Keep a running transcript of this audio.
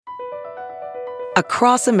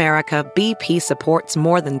Across America, BP supports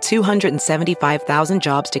more than 275,000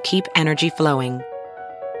 jobs to keep energy flowing.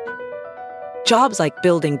 Jobs like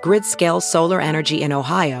building grid-scale solar energy in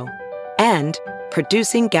Ohio and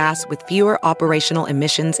producing gas with fewer operational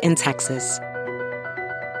emissions in Texas.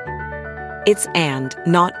 It's and,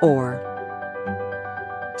 not or.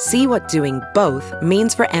 See what doing both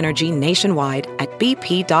means for energy nationwide at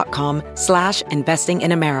bp.com/investing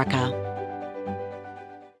in America.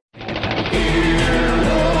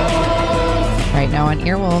 Right now on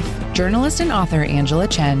Earwolf, journalist and author Angela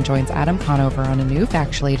Chen joins Adam Conover on a new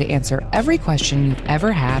Factually to answer every question you've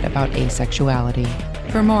ever had about asexuality.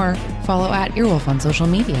 For more, follow @Earwolf on social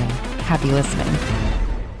media. Happy listening.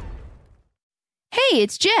 Hey,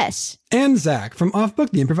 it's Jess. And Zach from Off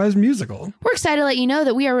Book, the improvised musical. We're excited to let you know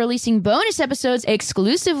that we are releasing bonus episodes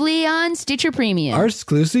exclusively on Stitcher Premium. Our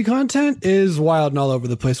exclusive content is wild and all over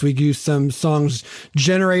the place. We use some songs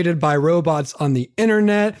generated by robots on the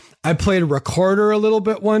internet. I played recorder a little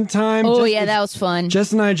bit one time. Oh, yeah, that was fun.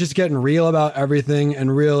 Jess and I just getting real about everything,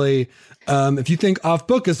 and really, if you think Off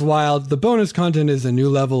Book is wild, the bonus content is a new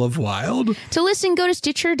level of wild. To listen, go to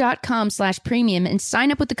Stitcher.com/premium and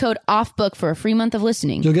sign up with the code OFFBOOK for a free month of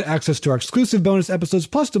listening. You'll get access to our exclusive bonus episodes,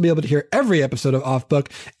 plus you'll be able to hear every episode of Off Book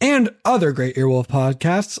and other great Earwolf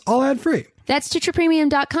podcasts, all ad-free. That's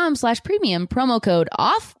StitcherPremium.com/premium, promo code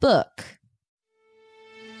OFFBOOK.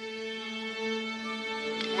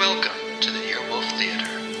 Welcome to the Earwolf Theater.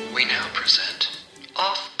 We now present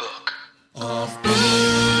Off Book. Off Book.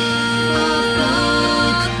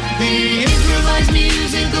 The improvised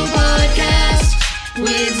musical podcast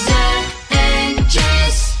with Zach and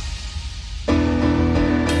Jess.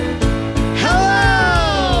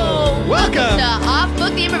 Hello! Welcome! To Off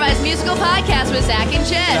Book, the improvised musical podcast with Zach and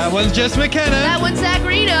Jess. That one's Jess McKenna. That one's Zach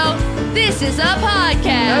Reno. This is a podcast.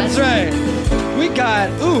 That's right. We got,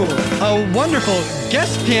 a wonderful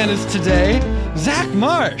guest pianist today, Zach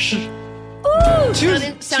Marsh. Ooh, Two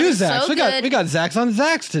sounded Zachs. so we good. got Zachs on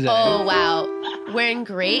Zachs today. Oh, wow. Wearing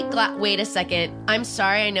great wait a second. I'm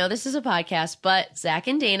sorry, I know this is a podcast, but Zach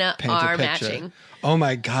and Dana Paint a are picture. matching. Oh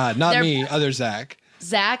my God, not They're- me, other Zach.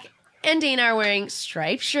 Zach and Dana are wearing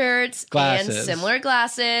striped shirts Glasses. and similar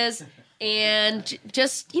glasses and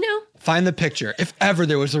just, Find the picture. If ever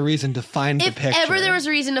there was a reason to find the if picture. ever there was a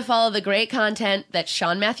reason to follow the great content that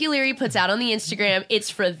Sean Matthew Leary puts out on the Instagram, it's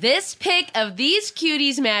for this pic of these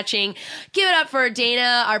cuties matching. Give it up for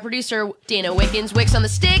Dana, our producer, Dana Wickens, Wicks on the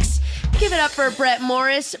sticks. Give it up for Brett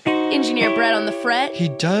Morris, engineer Brett on the fret. He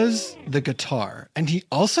does the guitar, and he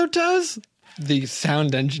also does the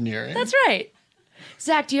sound engineering. That's right.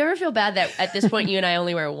 Zach, do you ever feel bad that at this point you and I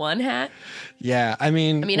only wear one hat? Yeah, I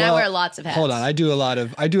mean, I wear lots of hats. Hold on, I do a lot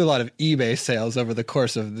of eBay sales over the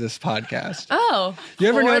course of this podcast. Oh, you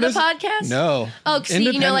ever for notice the podcast? No. Oh, see,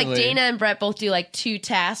 like Independently. Dana and Brett both do like 2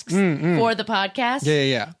 tasks for the podcast.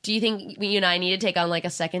 Yeah. Do you think you and I need to take on like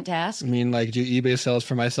a second task? I mean, like, do eBay sales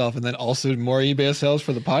for myself and then also more eBay sales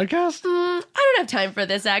for the podcast? I don't have time for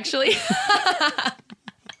this, actually.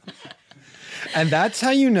 And that's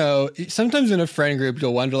how you know, sometimes in a friend group,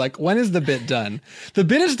 you'll wonder, like, when is the bit done? The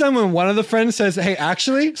bit is done when one of the friends says, hey,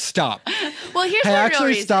 actually, stop. Well, here's Hey, the actually,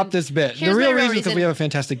 real reason. stop this bit. Here's the real the real reason is because we have a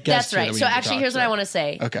fantastic guest That's right. here that we So need to actually, talk here's to. what I want to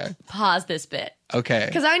say. Okay. Pause this bit. Okay.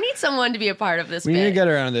 Because I need someone to be a part of this We bit. need to get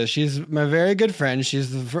around this. She's my very good friend.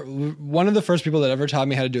 She's one of the first people that ever taught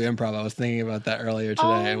me how to do improv. I was thinking about that earlier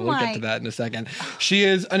today, and we'll get to that in a second. She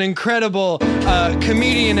is an incredible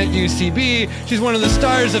comedian at UCB. She's one of the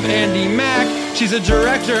stars of Andy Mack. She's a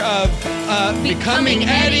director of Becoming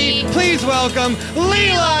Eddie. Please welcome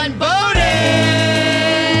Lilan Bowden.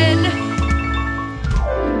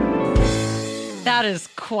 That is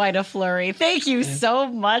quite a flurry. Thank you so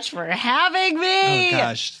much for having me. Oh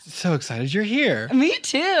gosh, so excited you're here. Me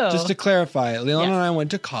too. Just to clarify, Lilan and I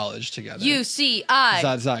went to college together. UCI.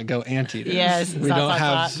 Zot, go Anteaters. Yes, we zot, don't zot,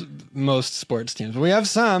 have zot. most sports teams, but we have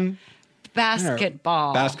some.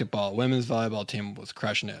 Basketball. Basketball. Women's volleyball team was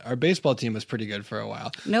crushing it. Our baseball team was pretty good for a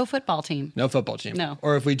while. No football team. No football team. No.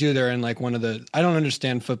 Or if we do, they're in like one of the, I don't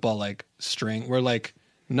understand football like string. We're like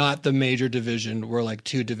not the major division. We're like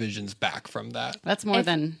 2 divisions back from that. That's more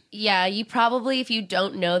than... Yeah, you probably, if you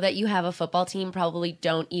don't know that you have a football team, probably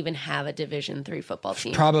don't even have a Division III football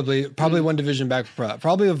team. Probably 1 division back.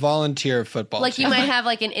 Probably a volunteer football Like team. you might have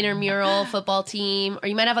like an intramural football team, or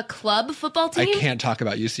you might have a club football team. I can't talk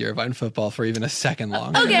about UC Irvine football for even a second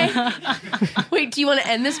long. Okay. Wait, do you want to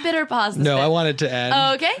end this bit or pause this No, bit? I wanted to end.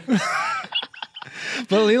 Oh, okay.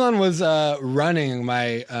 But Lilan was running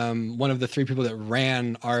my one of the 3 people that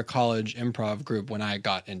ran our college improv group when I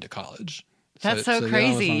got into college. That's so you're almost crazy.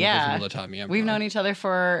 one of the first Yeah. people that taught me improv. We've known each other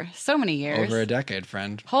for so many years. over a decade,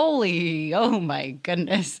 friend. Holy, oh my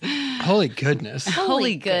goodness. Holy goodness.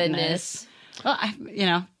 Holy goodness. Well,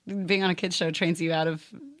 being on a kid's show trains you out of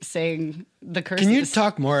saying the curses. Can you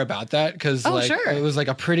talk more about that? Because sure. it was like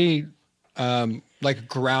a pretty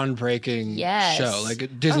groundbreaking Yes. show.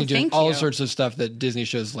 Like Disney doing thank all you. sorts of stuff that Disney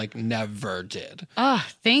shows like never did. Oh,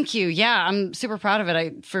 thank you. Yeah, I'm super proud of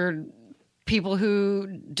it. For people who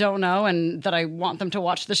don't know and that I want them to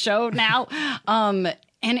watch the show now,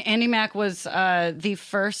 and Andy Mack was the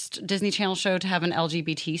first Disney Channel show to have an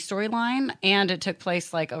LGBT storyline, and it took place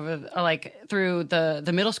through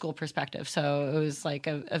the middle school perspective. So it was like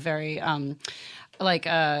a very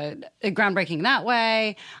groundbreaking that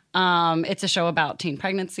way. It's a show about teen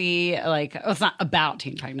pregnancy. It's not about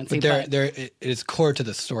teen pregnancy, But it is core to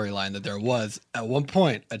the storyline that there was at one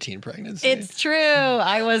point a teen pregnancy. it's true.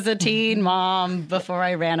 I was a teen mom before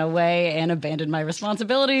I ran away and abandoned my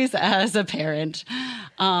responsibilities as a parent.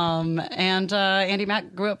 And Andy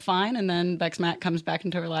Mack grew up fine, and then Bex Mack comes back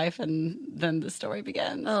into her life, and then the story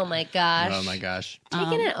begins. Oh my gosh. Oh my gosh.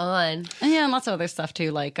 Taking it on. Yeah, and lots of other stuff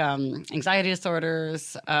too, like anxiety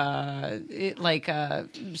disorders,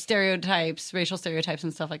 stereotypes, racial stereotypes,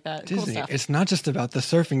 and stuff like that. Cool Disney, stuff. it's not just about the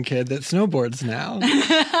surfing kid that snowboards now.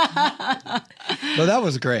 Though that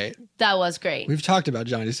was great. That was great. We've talked about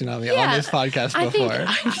Johnny Tsunami Yeah, on this podcast I think- before.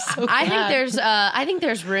 I'm so I glad. think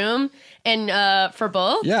there's room and for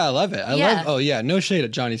both. Yeah, I love it. No shade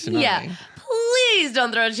at Johnny Tsunami. Yeah. Please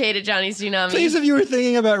don't throw shade at Johnny Tsunami. Please, if you were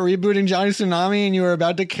thinking about rebooting Johnny Tsunami and you were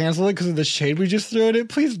about to cancel it because of the shade we just threw at it,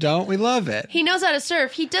 please don't. We love it. He knows how to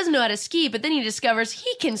surf. He doesn't know how to ski, but then he discovers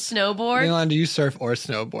he can snowboard. Lilan, do you surf or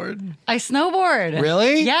snowboard? I snowboard.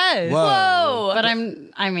 Really? Yes. Whoa. Whoa. But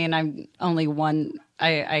I'm only one.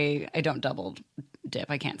 I don't double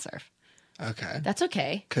dip. I can't surf. Okay. That's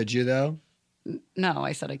okay. Could you, though? No,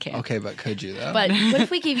 I said I can't. Okay, but could you, though? But what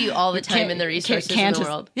if we gave you all the time and the resources in the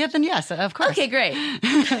world? Yeah, then yes, of course. Okay, great.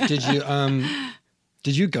 Did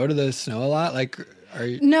you go to the snow a lot? Like, are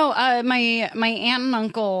you... No, my aunt and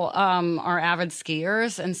uncle are avid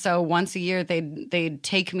skiers, and so once a year they'd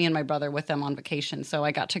take me and my brother with them on vacation. So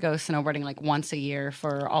I got to go snowboarding like once a year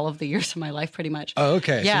for all of the years of my life, pretty much. Oh,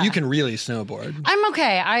 okay. Yeah. So you can really snowboard. I'm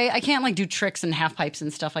okay. I can't like do tricks and half pipes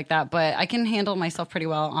and stuff like that, but I can handle myself pretty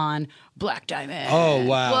well on Black Diamond. Oh,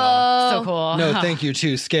 wow. Whoa. So cool. No, thank you.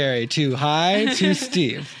 Too scary. Too high. Too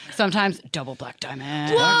steep. Sometimes double Black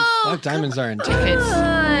Diamond. Black diamonds are intense. It's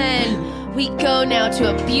Fun. We go now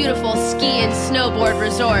to a beautiful ski and snowboard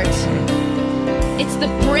resort. It's the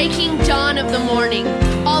breaking dawn of the morning.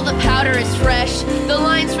 All the powder is fresh. The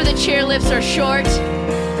lines for the chairlifts are short.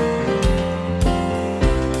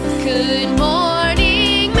 Good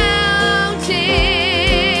morning,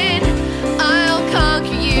 mountain. I'll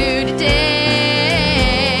conquer you today.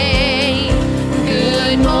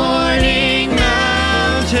 Good morning,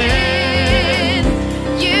 mountain.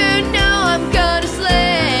 You know I'm gonna slay.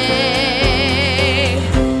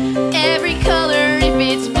 Every color, if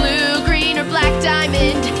it's blue, green, or black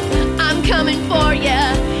diamond, I'm coming for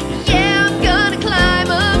ya. Yeah, I'm gonna climb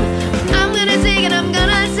 'em. I'm gonna zig and I'm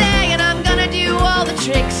gonna zag and I'm gonna do all the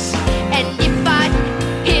tricks. And if I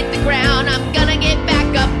hit the ground, I'm gonna get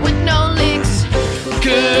back up with no licks.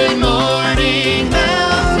 Good morning,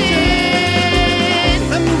 mountain.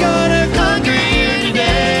 I'm gonna conquer you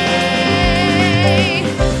today.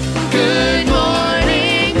 Good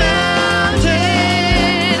morning,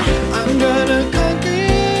 mountain. I'm gonna conquer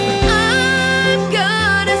you. I'm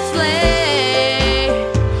gonna slay.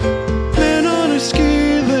 Been on a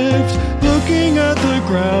ski lift, looking at the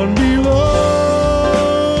ground below.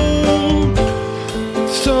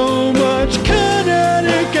 So much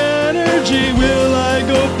kinetic energy. Will I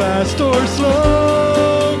go fast or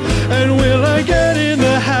slow? And will I get in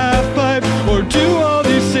the half pipe or do all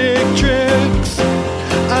these sick tricks?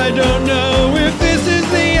 I don't know if this is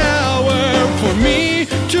the hour for me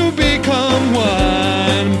to become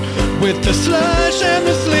one with the slush and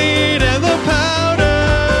the sleet and the powder.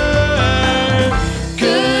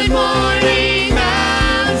 Good morning,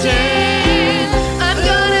 mountain. I'm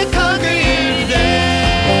gonna conquer you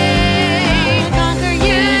today. Conquer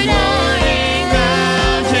you today.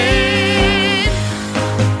 Mountain.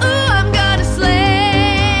 Ooh, I'm gonna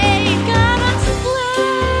slay. Gonna slay.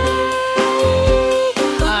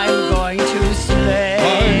 I'm going to slay.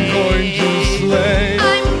 I'm going to slay.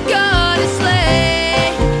 I'm gonna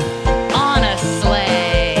slay. On a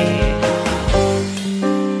sleigh.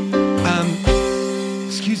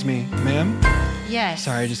 Excuse me, ma'am. Yes.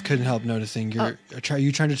 Sorry, I just couldn't help noticing. Are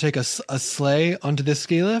you trying to take a sleigh onto this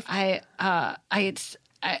ski lift? It's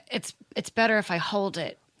better if I hold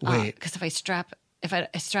it. Wait. Because if I strap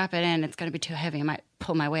it in, it's going to be too heavy. I might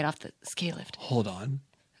pull my weight off the ski lift. Hold on.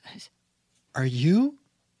 Are you?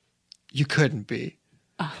 You couldn't be.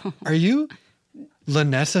 Are you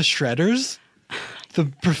Lanessa Shredders? The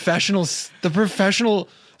professional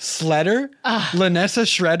Sledder? Lanessa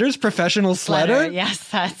Shredders, professional Sledder? Yes,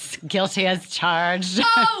 that's guilty as charged.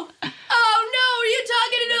 Oh no! Are you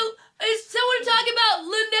is someone talking about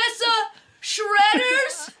Lanessa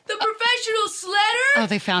Shredders, the professional Sledder? Oh,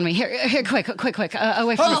 they found me. Here, quick,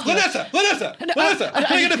 away from me. Lanessa! Can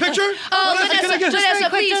I get a picture? Lanessa,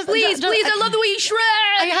 please, I love the way you shred.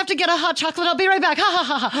 I have to get a hot chocolate. I'll be right back.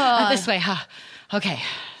 This way. Okay,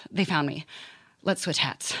 they found me. Let's switch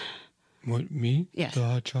hats. What, me? Yes. The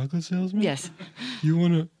hot chocolate salesman? Yes. You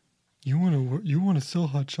wanna sell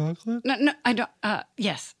hot chocolate? No, I don't.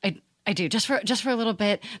 Yes, I do. Just for a little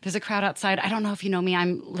bit. There's a crowd outside. I don't know if you know me.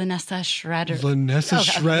 I'm Lanessa Shredder. Lanessa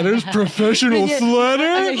Shredders, professional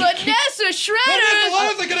Sledder? Lanessa Shredders!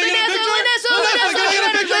 Lanessa, can I get a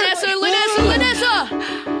picture? Lanessa!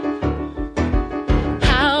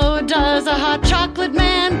 How does a hot chocolate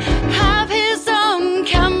man have his own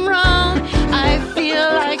camera? I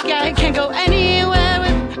feel like I can't go anywhere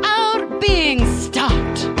without being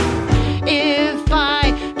stopped. If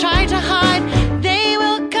I try to hide, they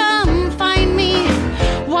will come find me.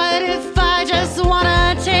 What if I just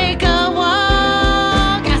wanna take a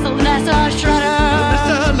walk? Ask the Lanessa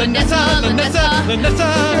Shredder. Lanessa!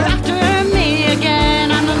 You're after me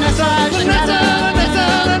again. I'm Lanessa Shredder.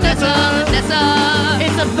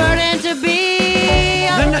 It's a burden to be a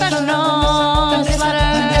professional sledder.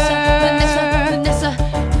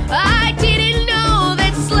 I didn't know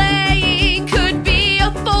that sleighing could be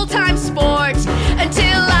a full-time sport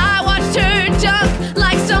until I watched her dunk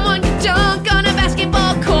like someone could dunk on a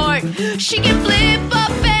basketball court. She can flip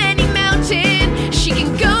up any mountain, she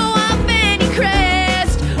can go off any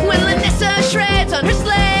crest. When Lanessa shreds on her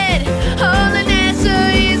sled, oh,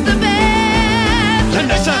 Lanessa is the best.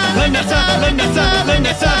 Lanessa! Oh my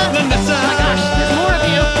gosh, there's more of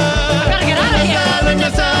you. I gotta get out of here.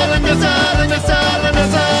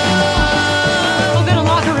 We'll go to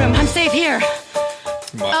locker room. I'm safe here.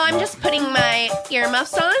 Oh, I'm just putting my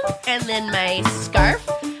earmuffs on and then my scarf.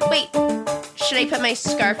 Wait, should I put my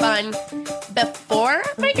scarf on before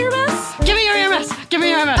my earmuffs? Give me your earmuffs.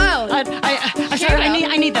 Oh. I'm sorry.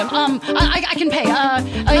 I need them. I can pay. Oh,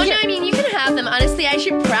 no, I mean, you can have them. Honestly, I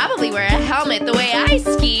should probably wear a helmet the way I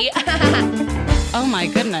ski. Oh my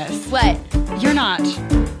goodness. What? You're not.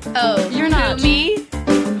 Oh, You're not. Who, me?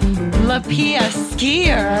 Lapia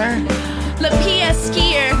skier. Lapia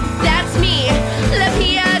skier. That's me.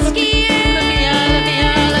 Lapia skier.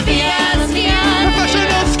 Lapia skier.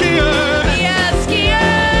 Professional skier! Lapia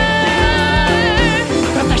skier.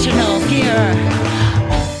 Professional skier.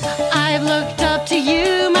 I've looked up to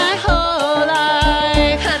you my whole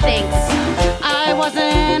life. Thanks. I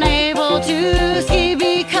wasn't able to ski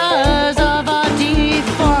because of a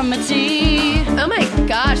deformity. Oh my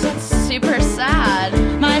gosh, that's super sad.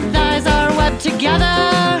 My thighs are webbed together.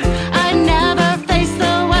 I never faced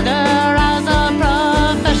the weather as a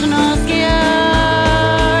professional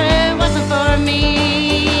skier. It wasn't for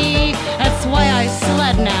me. That's why I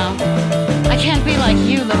sled now. I can't be like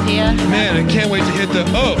you, Lapia. Man, I can't wait to hit the...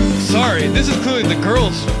 Oh, sorry. This is clearly the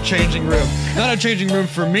girls' changing room. Not a changing room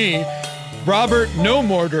for me. Robert No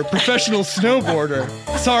Mortar, professional snowboarder.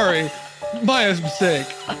 Sorry. My mistake.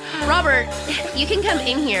 Robert, you can come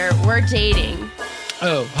in here. We're dating.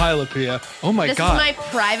 Oh, hi, Lapia. Oh, my This God. is my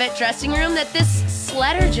private dressing room that this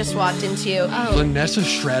Sledder just walked into. Lanessa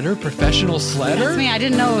Shredder, professional Sledder? That's me. I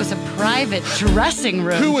didn't know it was a private dressing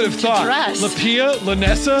room. Who would have to thought? dress. Lapia,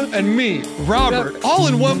 Lanessa, and me, Robert, all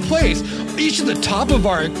in one place. Each at the top of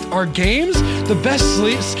our games. The best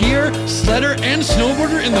skier, sledder, and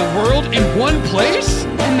snowboarder in the world in one place?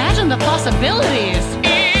 Imagine the possibilities.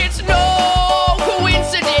 It's no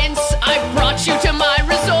coincidence I brought you to my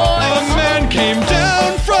resort. A man came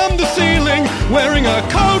down from the ceiling wearing a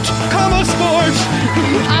coat, sport.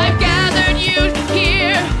 I've gathered you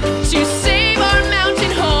here to save our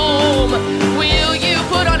mountain home. Will you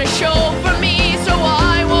put on a show for me so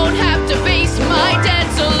I won't have to face my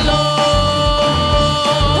debts alone?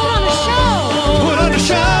 Put on a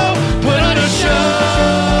show. Put on a show.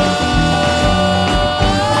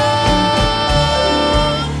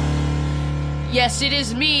 Yes, it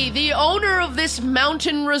is me, the owner of this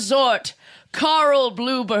mountain resort, Carl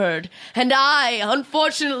Bluebird, and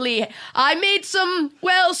unfortunately, I made some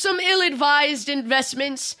ill-advised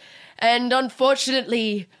investments, and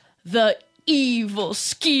unfortunately, the evil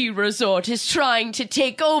ski resort is trying to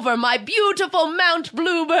take over my beautiful Mount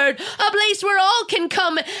Bluebird, a place where all can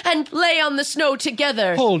come and lay on the snow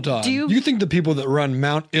together. Hold on. You think the people that run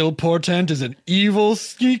Mount Ill-Portent is an evil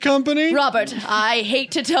ski company? Robert, I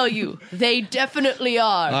hate to tell you, they definitely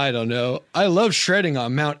are. I don't know. I love shredding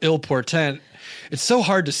on Mount Ill-Portent. It's so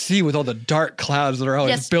hard to see with all the dark clouds that are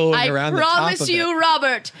always billowing around the top of it. I promise you,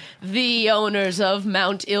 Robert, the owners of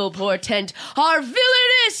Mount Ill-Portent are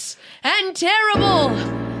villainous and terrible,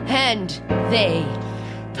 and they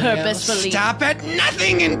purposefully... Stop at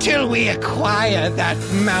nothing until we acquire that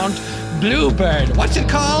Mount Bluebird. What's it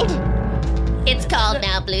called? It's called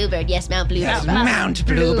Mount Bluebird. Yes, Mount Bluebird. Yes, Mount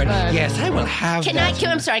Bluebird. Yes, I will have that.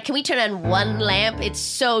 I'm sorry, can we turn on one lamp? It's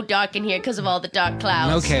so dark in here because of all the dark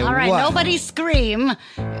clouds. Okay, All right, what? nobody scream.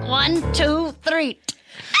 1, 2, 3.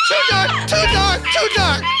 Too dark, too dark, too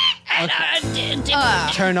dark.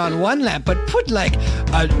 Turn on one lamp, but put like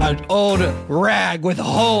an old rag with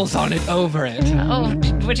holes on it over it. Oh,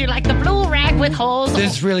 would you like the blue rag with holes?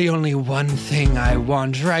 There's really only one thing I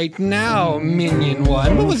want right now, Minion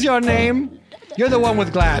One. What was your name? You're the one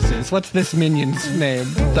with glasses. What's this minion's name?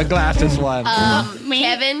 The glasses one.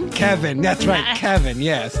 Kevin? Kevin. That's right, Kevin,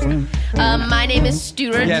 yes. My name is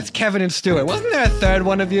Stuart. Yes, Kevin and Stuart. Wasn't there a third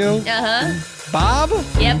one of you? Uh-huh. Bob?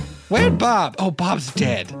 Yep. Where'd Bob? Oh, Bob's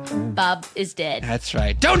dead. Bob is dead. That's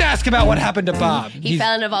right. Don't ask about what happened to Bob. He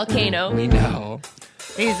fell in a volcano. We know.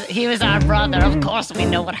 He was our brother. Of course we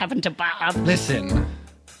know what happened to Bob. Listen.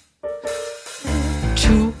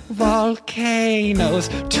 2 volcanoes,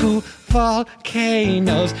 2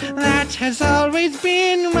 volcanoes. That has always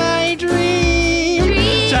been my dream.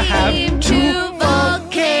 To have 2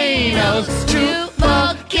 volcanoes, 2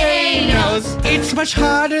 volcanoes. It's much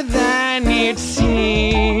harder than it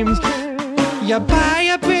seems. You buy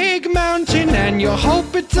a big mountain and you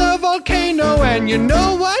hope it's a volcano, and you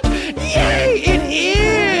know what? Yay, it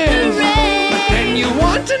is! Hooray! But then you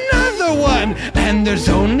want another one, and there's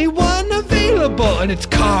only one available, and it's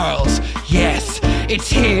Carl's. Yes, it's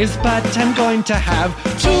his, but I'm going to have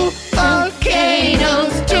 2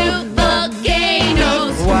 volcanoes, 2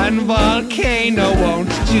 volcanoes. 1 volcano won't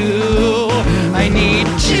do. I need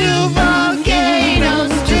 2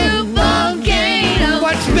 volcanoes, 2 volcanoes.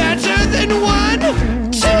 What's better than 1?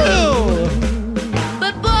 2.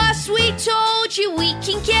 But boss, we told you we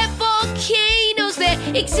can get volcanoes that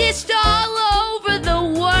exist all over the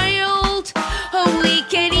world. Oh, we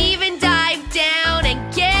can even dive down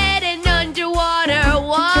and get an underwater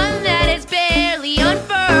one that is barely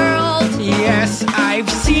unfurled. Yes, I've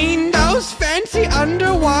seen those fancy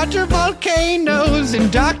underwater volcanoes in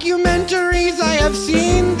documentaries. I have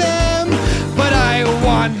seen them, but I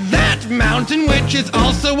want that mountain, which is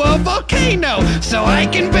also a volcano, so I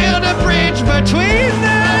can build a bridge between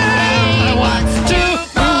them. I want 2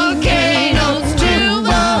 volcanoes, 2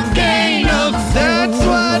 volcanoes. That's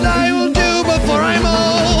what I will do before I'm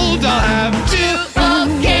old. I'll have 2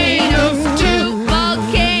 volcanoes, 2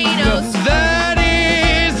 volcanoes. That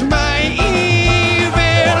is my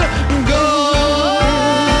evil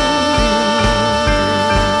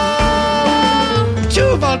goal.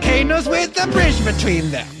 2 volcanoes with a bridge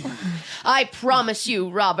between them. I promise you,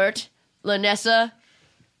 Robert, Lanessa,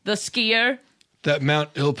 the skier, That Mount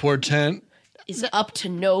Ill-Portent. is up to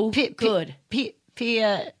no good. Pia.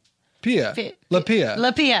 Pi- Lapia.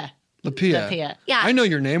 Lapia. Lapia. Yeah. I know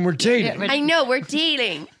your name. We're dating. I know, we're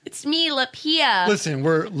dating. It's me, Lapia. Listen,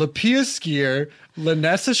 we're Lapia Skier,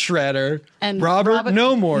 Lanessa Shredder, And Robert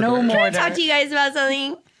No Mortar. No Mortar. Can I talk to you guys about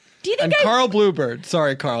something? Do you think And Carl Bluebird.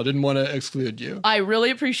 Sorry, Carl. Didn't want to exclude you. I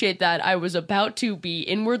really appreciate that. I was about to be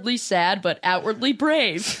inwardly sad, but outwardly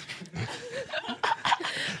brave.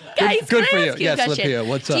 Guys, Good can for I you. ask Yes, a question? Lapia,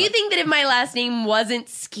 what's up? Do you think that if my last name wasn't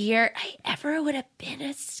Skier, I ever would have been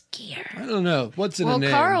a skier? I don't know. What's in a Well,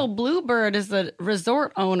 name? Carl Bluebird is the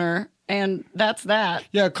resort owner, and that's that.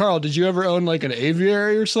 Yeah, Carl, did you ever own like an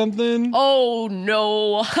aviary or something? Oh,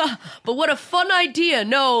 no. But what a fun idea.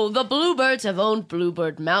 No, the Bluebirds have owned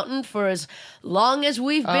Bluebird Mountain for as long as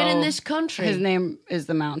we've been in this country. His name is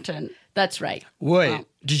the mountain. That's right. Wait,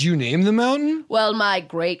 did you name the mountain? Well, my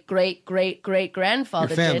great-great-great-great-grandfather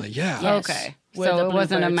Your family, did. yeah. Yes. Okay. We're the So it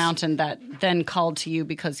wasn't a Bluebirds. mountain that then called to you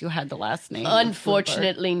because you had the last name.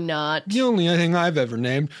 Unfortunately not. The only thing I've ever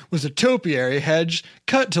named was a topiary hedge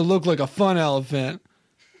cut to look like a fun elephant.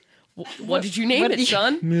 What did you name it,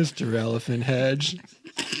 son? Mr. Elephant Hedge.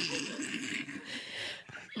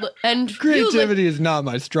 And you Creativity is not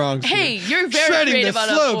my strong suit. Hey, you're very Shredding creative the on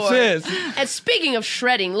a slopes board. is. And speaking of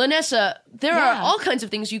shredding, Lanessa, there are all kinds of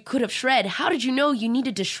things you could have shred. How did you know you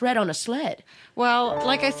needed to shred on a sled? Well,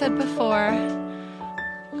 like I said before,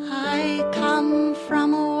 I come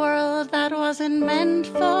from a world that wasn't meant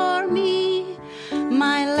for me.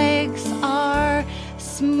 My legs are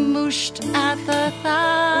smooshed at the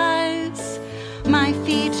thighs. My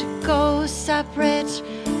feet go separate,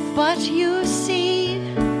 but you see,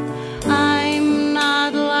 I'm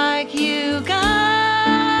not like you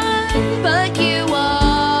guys. But you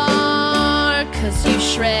are, 'cause you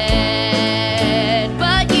shred.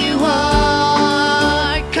 But you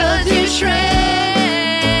are, 'cause you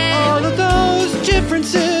shred. All of those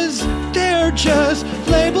differences, they're just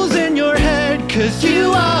labels in your head. 'Cause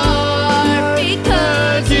you are,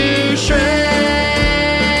 because you shred.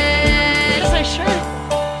 Yes, I shred.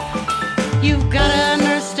 You've gotta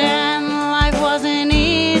understand life wasn't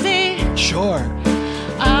easy. Sure.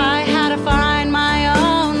 I had to find my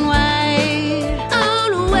own way.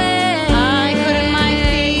 Own way. I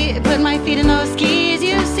couldn't put my feet in those skis,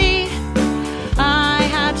 you see. I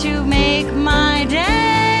had to make my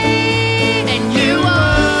day. And you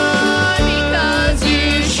are, because you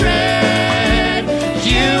shred.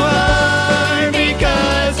 You are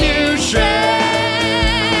because you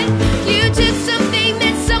shred. You took something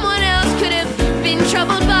that someone else could have been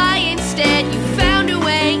troubled by. Instead, you found a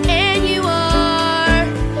way, and you are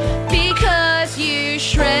because you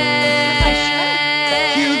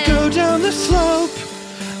shred. You go down the slope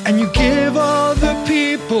and you give all the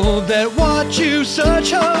people that watch you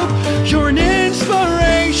such hope. You're an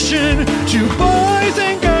inspiration to boys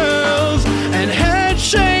and girls and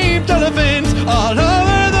head-shaped elephants all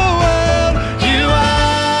over the world. You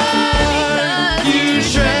are, you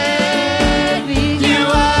shred. You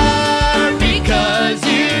are because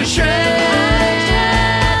you shred.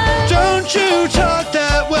 Don't you talk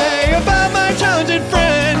that way about my talented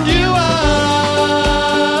friend. You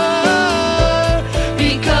are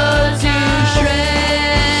because you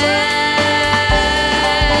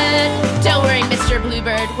Shred. Don't worry, Mr.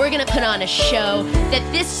 Bluebird. We're gonna put on a show that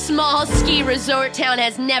this small ski resort town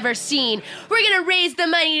has never seen. We're gonna raise the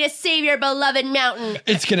money to save your beloved mountain.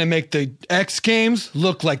 It's gonna make the X Games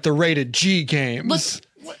look like the rated G Games. Look.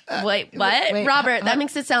 Wait, what? wait, Robert, that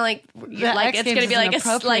makes it sound like X it's Games gonna be is like a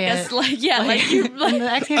inappropriate. like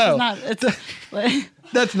The X Games Oh. is not. It's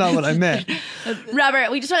That's not what I meant.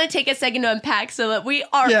 Robert, we just want to take a second to unpack so that we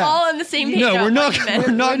are Yeah. all on the same page. No, on we're what not. you meant.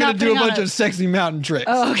 We're not We're going to not do a putting on bunch a- of sexy mountain tricks.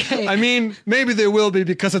 Oh, okay. I mean, maybe they will be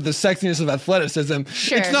because of the sexiness of athleticism.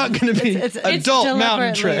 Sure. It's not going to be It's adult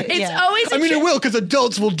mountain deliberately- tricks. It's Yeah. always I mean, it will because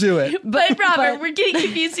adults will do it. But Robert, But- we're getting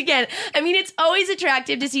confused again. I mean, it's always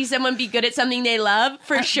attractive to see someone be good at something they love,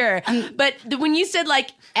 for sure. But when you said like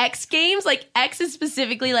X Games, like X is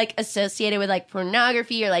specifically like associated with like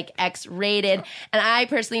pornography or like X rated, and I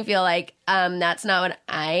personally feel like that's not what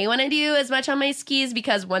I want to do as much on my skis,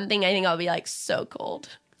 because one thing I think I'll be like so cold.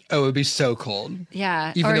 Oh, it would be so cold.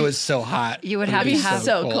 Yeah. Even or though it's so hot. you would it have be to have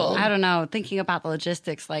so cold. I don't know. Thinking about the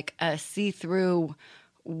logistics, like a see-through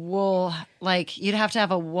wool, like you'd have to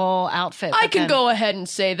have a wool outfit. I but can then- go ahead and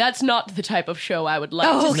say that's not the type of show I would like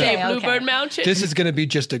Oh, to okay, say okay. Bluebird Mountain. This is going to be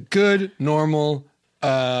just a good, normal,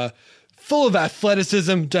 full of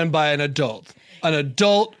athleticism done by an adult. An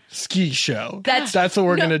adult ski show. That's what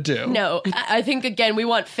we're going to do. No, I think again we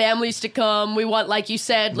want families to come. We want, like you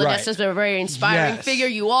said, Right. Lanessa's a very inspiring Yes. figure.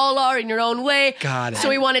 You all are in your own way. Got it. So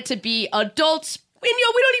we want it to be adults. And,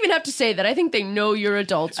 we don't even have to say that. I think they know you're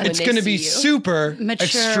adults when It's they going to see be you. super Mature.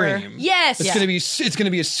 extreme. Yes. It's going to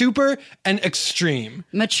be a super and extreme.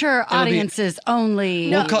 mature be- audiences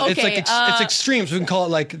only. No. It's Okay, like it's extreme, so we can call it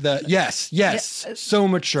like the yes, so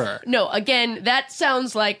mature. No, again, that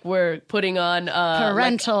sounds like we're putting on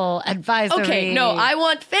Parental advisory. okay, no, I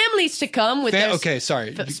want families to come with their Okay,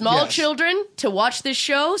 sorry. small Yes. children to watch this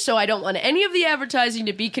show, so I don't want any of the advertising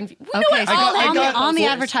to be confused. Okay, so on got- the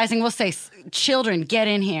advertising, we'll say, children, get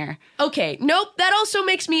in here. Okay, nope, that also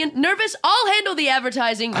makes me nervous. I'll handle the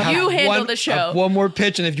advertising. You handle the I show. have one more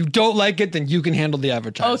pitch, and if you don't like it, then you can handle the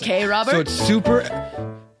advertising. Okay, Robert. So it's super.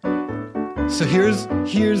 So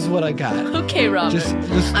here's what I got. Okay, Robert. Just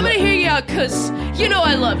I'm gonna hear you out because you know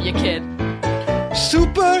I love you, kid.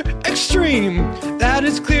 super extreme. That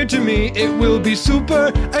is clear to me. It will be super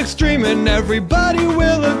extreme, and everybody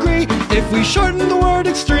will agree. If we shorten the word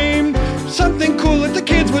extreme, something cool that the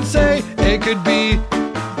kids would say, it could be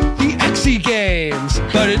the X Games.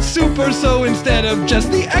 But it's super, so instead of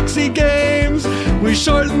just the X Games, we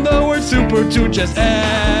shorten the word super to just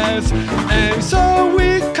S. And so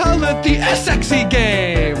we call it the SXy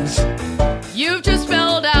Games. You've just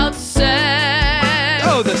spelled out sex.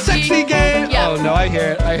 Oh, the sexy game. Yeah. Oh no, I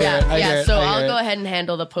hear it. I hear it. I hear it. So I hear I'll it. go ahead and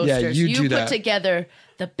handle the posters. you do put that. together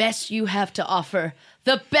the best you have to offer,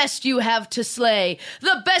 The best you have to slay.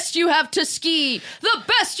 The best you have to ski. The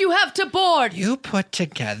best you have to board. You put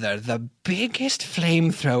together the biggest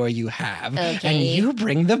flamethrower you have, Okay. and you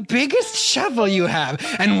bring the biggest shovel you have,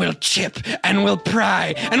 and we'll chip, and we'll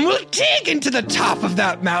pry, and we'll dig into the top of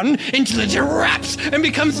that mountain until it erupts and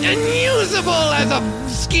becomes unusable as a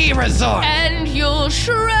ski resort. And you'll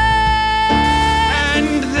shred.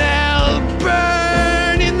 And they'll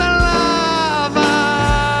burn in the lava.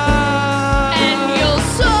 And you'll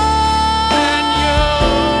soar.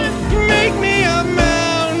 And you'll make me a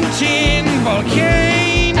mountain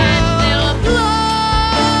volcano. And they'll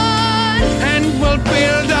applaud. And we'll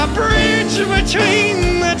build a bridge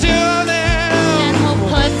between the two of them. And we'll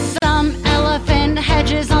put some elephant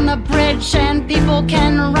hedges on the bridge, and people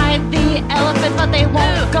can ride the elephant, but they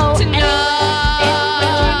won't go Tonight.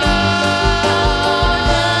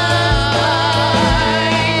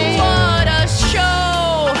 What a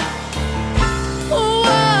show!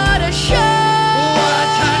 What a show!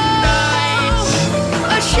 What a night! A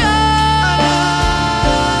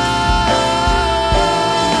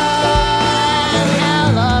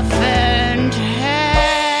elephant head.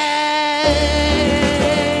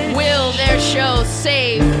 Will their show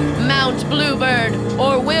save Mount Bluebird,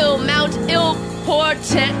 or will Mount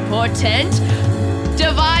Portent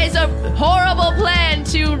devise a horrible plan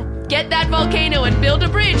to get that volcano and build a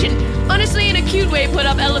bridge and, honestly, in a cute way, put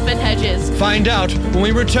up elephant hedges? Find out when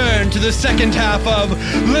we return to the second half of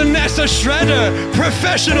Lanessa Shredder,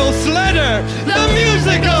 Professional Sledder, the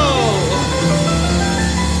musical!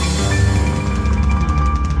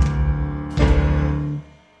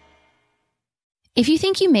 If you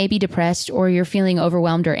think you may be depressed or you're feeling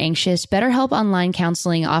overwhelmed or anxious, BetterHelp Online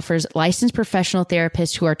Counseling offers licensed professional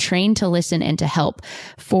therapists who are trained to listen and to help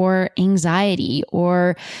for anxiety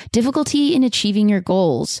or difficulty in achieving your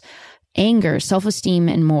goals, anger, self-esteem,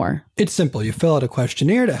 and more. It's simple. You fill out a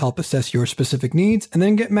questionnaire to help assess your specific needs and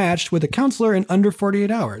then get matched with a counselor in under 48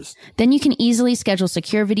 hours. Then you can easily schedule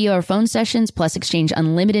secure video or phone sessions, plus exchange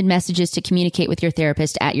unlimited messages to communicate with your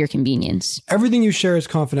therapist at your convenience. Everything you share is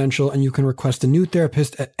confidential, and you can request a new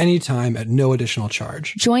therapist at any time at no additional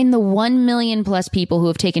charge. Join the 1 million plus people who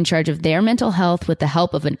have taken charge of their mental health with the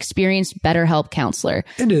help of an experienced BetterHelp counselor.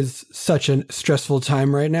 It is such a stressful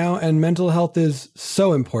time right now, and mental health is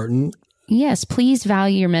so important. Yes, please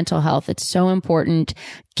value your mental health. It's so important.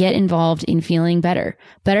 Get involved in feeling better.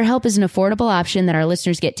 BetterHelp is an affordable option that our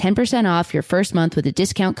listeners get 10% off your first month with a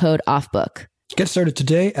discount code OFFBOOK. Get started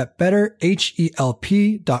today at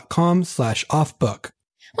betterhelp.com/offbook.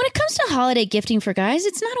 When it comes to holiday gifting for guys,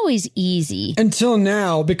 it's not always easy. Until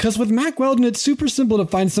now, because with Mack Weldon, it's super simple to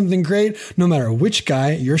find something great no matter which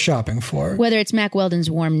guy you're shopping for. Whether it's Mack Weldon's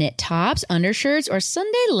warm knit tops, undershirts, or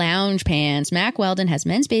Sunday lounge pants, Mack Weldon has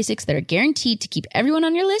men's basics that are guaranteed to keep everyone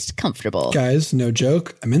on your list comfortable. Guys, no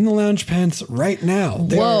joke. I'm in the lounge pants right now.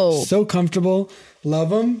 They're so comfortable. Love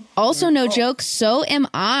them. Also, no joke, so am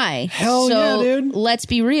I. Hell yeah, dude. Let's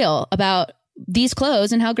be real about these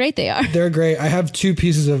clothes and how great they are. They're great. I have 2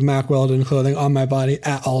 pieces of Mack Weldon clothing on my body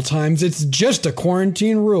at all times. It's just a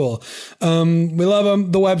quarantine rule. We love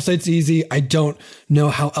them. The website's easy. I don't know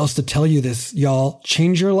how else to tell you this, y'all.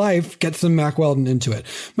 Change your life. Get some Mack Weldon into it.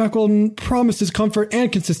 Mack Weldon promises comfort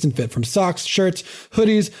and consistent fit from socks, shirts,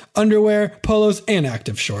 hoodies, underwear, polos, and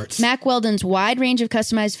active shorts. Mack Weldon's wide range of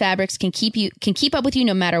customized fabrics can keep up with you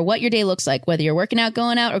no matter what your day looks like, whether you're working out,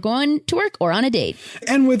 going out, or going to work, or on a date.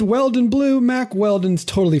 And with Weldon Blue, Mack Weldon's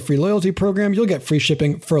totally free loyalty program, you'll get free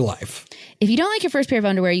shipping for life. If you don't like your first pair of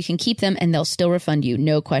underwear, you can keep them and they'll still refund you.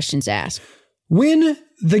 No questions asked. Win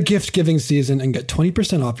the gift giving season and get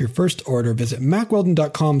 20% off your first order. Visit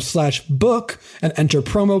MackWeldon.com/book and enter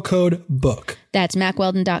promo code BOOK. That's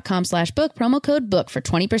MackWeldon.com/book, promo code BOOK for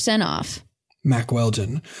 20% off. Mack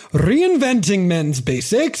Weldon, reinventing men's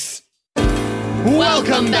basics.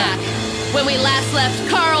 Welcome back. When we last left,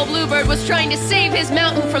 Carl Bluebird was trying to save his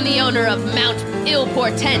mountain from the owner of Mount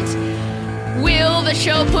Portent. Will the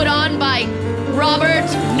show put on by Robert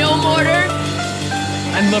No Mortar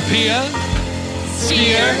And Lapia,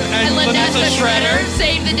 Skier, and Lanessa Shredder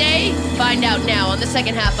save the day? Find out now on the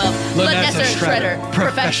second half of Lanessa Shredder, Shredder,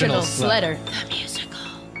 Professional Professional Sledder, the musical.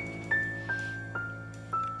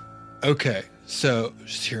 Okay, so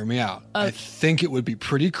just hear me out. I think it would be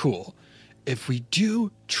pretty cool if we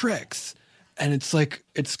do tricks, and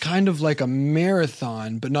it's kind of like a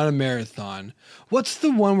marathon, but not a marathon. What's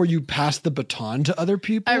the one where you pass the baton to other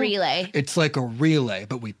people? A relay. It's like a relay,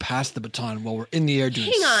 but we pass the baton while we're in the air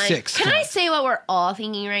doing Hang on. 6. Can I say what we're all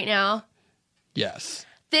thinking right now? Yes.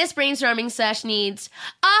 This brainstorming sesh needs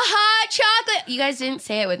a hot chocolate. You guys didn't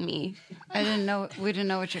say it with me. I didn't know. We didn't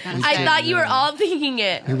know what you're gonna say. I thought you were all thinking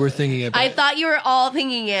it. We were thinking it. I thought you were all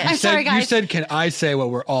thinking it. I'm sorry, guys. You said, can I say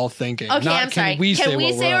what we're all thinking? Okay, Not, I'm sorry. Can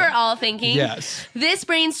we say we're all thinking? Yes. This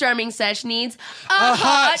brainstorming sesh needs A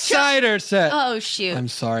hot cider set. Oh, shoot. I'm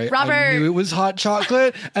sorry. Robert. I knew it was hot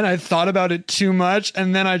chocolate, and I thought about it too much,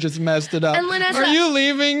 and then I just messed it up. And Lanessa- Are you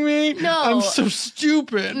leaving me? No. I'm so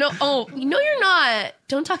stupid. No, you're not.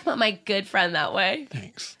 Don't talk about my good friend that way.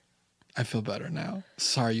 Thanks. I feel better now.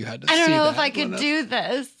 Sorry you had to I don't see know that, if I could Lanessa. do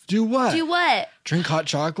this. Do what? Do what? Drink hot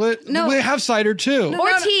chocolate? No. We have cider too. Or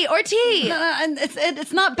tea. And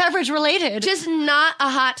it's not beverage related. Just not a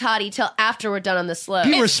hot toddy till after we're done on the slope.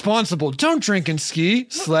 Be responsible. Don't drink and ski,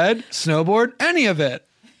 sled, snowboard, any of it.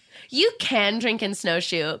 You can drink and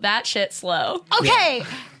snowshoe. That shit's slow. Okay,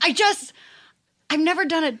 I've never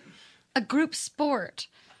done a group sport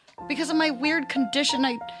because of my weird condition.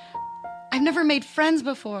 I've never made friends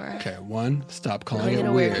before. Okay, one, stop calling Like it in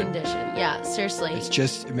a weird. weird condition. Yeah, seriously. It's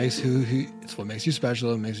just it's what makes you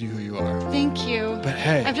special. It makes you who you are. Thank you. But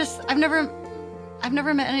hey, I've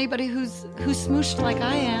never met anybody who's smooshed like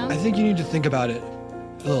I am. I think you need to think about it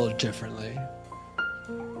a little differently.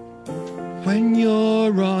 When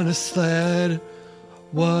you're on a sled,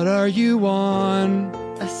 what are you on?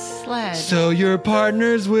 A sled. So you're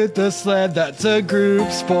partners with the sled. That's a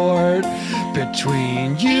group sport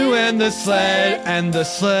between you and the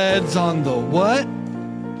sled's on the what?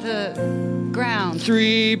 The ground.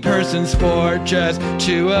 3-person sport. Just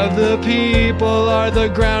 2 of the people are the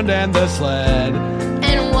ground and the sled.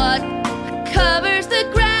 And what covers the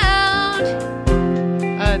ground?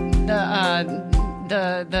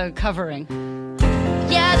 The covering.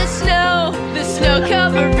 Yeah, the snow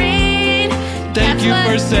covering. Thank you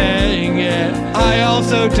for saying it. I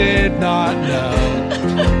also did not know.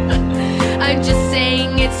 I'm just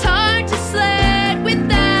saying it's hard to sled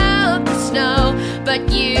without the snow, but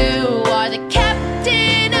you are the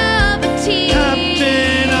captain of a team.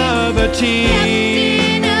 Captain of a team.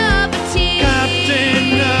 Captain of a team.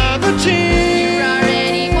 Captain of a team. You're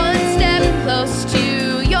already one step close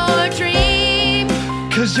to your dream.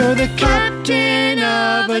 'Cause you're the captain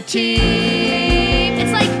of a team.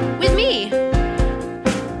 It's like with me.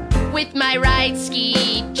 With my right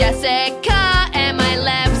ski, Jessica, and my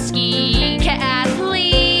left ski,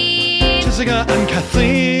 Kathleen. Jessica and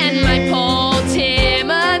Kathleen. And my pole,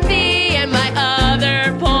 Timothy, and my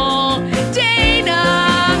other pole, Dana.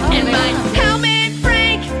 And my helmet,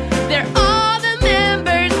 Frank. They're all the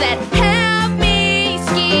members that help me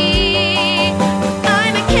ski.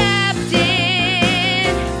 I'm a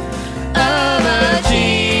captain of a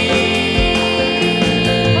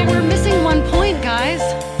team. But we're missing one point, guys.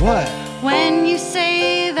 What? When you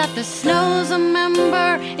say that the snow's a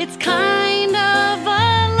member, it's kind of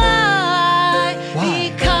a lie.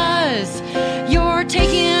 Why? Because you're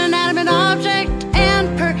taking an inanimate object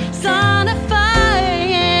and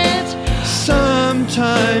personifying it.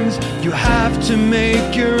 Sometimes you have to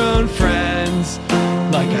make your own friends.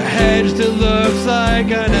 Like a hedge that looks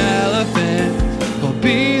like an elephant will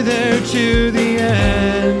be there to the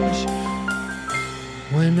end.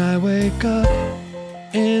 When I wake up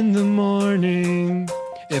in the morning,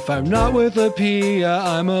 if I'm not with Lapia,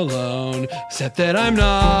 I'm alone. Except that I'm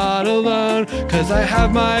not alone, 'cause I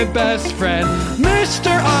have my best friend,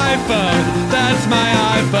 Mr. iPhone. That's my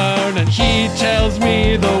iPhone, and he tells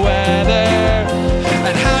me the weather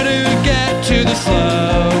and how to get to the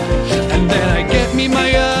slope. And then I get me my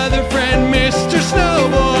other friend, Mr.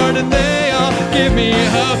 Snowboard, and they all give me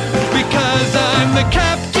hope, because I'm the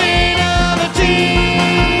captain of a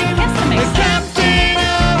team. Yes, that makes The captain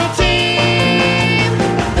of a team.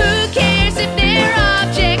 Who cares if they're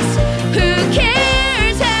objects? Who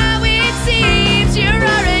cares how it seems? You're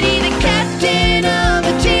already the captain of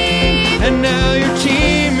a team. And now your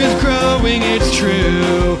team is growing, it's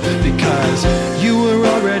true, because you were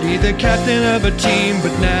already the captain of a team,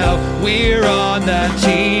 but now we're on that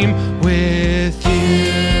team with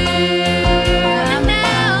you. And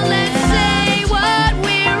now let's say what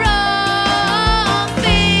we're all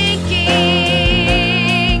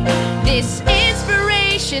thinking. This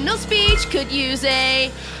inspirational speech could use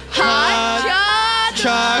a hot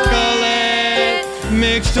chocolate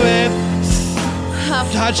mixed with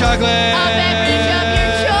hot chocolate. a beverage of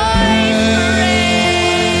your choice.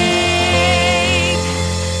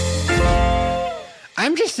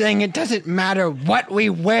 I'm just saying it doesn't matter what we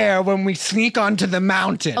wear when we sneak onto the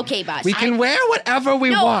mountain. Okay, boss, We can wear whatever we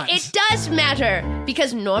No, want. it does matter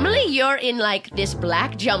Because normally you're in like this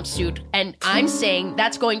black jumpsuit, and I'm saying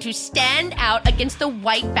that's going to stand out against the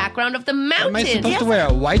white background of the mountain. Am I supposed to wear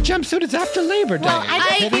a white jumpsuit? It's after Labor Day. Well,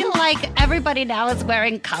 I feel like everybody now is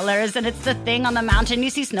wearing colors, and it's the thing on the mountain. You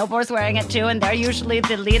see snowboarders wearing it too, and they're usually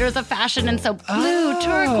the leaders of fashion. And so blue,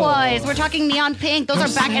 turquoise, we're talking neon pink. Those are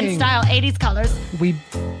back-end style 80s colors. We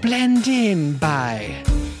blend in by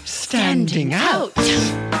standing out.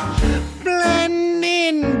 Blend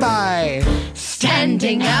in by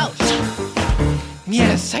Standing out.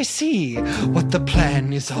 Yes, I see what the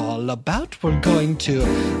plan is all about. We're going to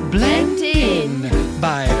blend in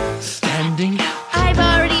by standing out. I've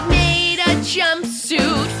already made a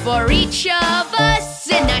jumpsuit for each of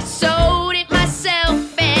us, and I sewed it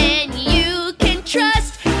myself, and you can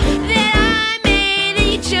trust that I made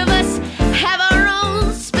each of us have our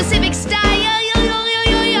own specific style.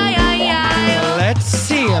 Let's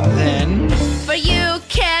see 'em then. For you,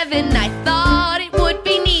 Kevin, I thought it would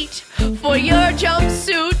be neat for your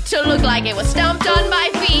jumpsuit to look like it was stomped on by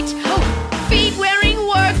feet. Feet wearing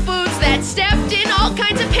work boots that stepped in all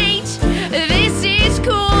kinds of paint. This is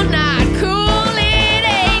cool, not cool, it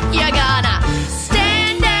ain't. You're gonna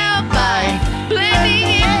stand out by blending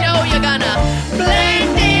in. No, you're gonna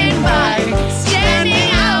blend in by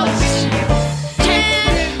standing out.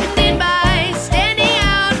 Blend in by standing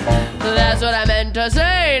out. That's what I meant to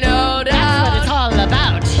say, no doubt. That's what it's all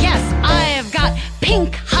about. Yes, I've got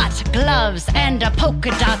pink hot gloves and a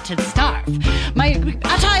polka dotted scarf. My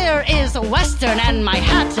attire is Western and my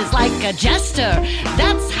hat is like a jester.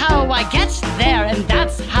 That's how I get there and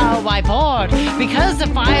that's how I board. Because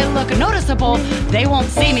if I look noticeable, they won't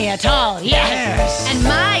see me at all. Yes. And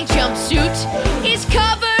my jumpsuit is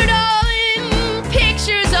covered all in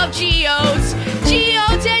pictures of geodes.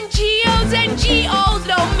 Geodes and geodes and geodes.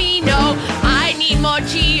 No, me, no. I need more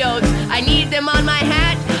geodes. I need them on my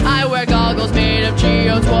hat. I wear goggles made of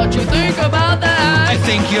geodes. What you think about that? I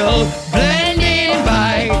think you'll blend in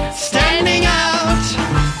by standing out.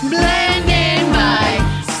 Blend in by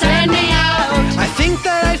standing out. I think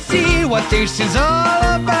that I see what this is all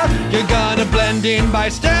about. You're gonna blend in by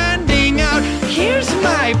standing out. Here's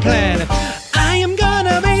my plan. I am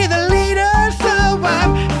gonna be the leader, so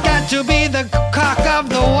I've got to be the cock of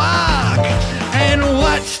the walk. And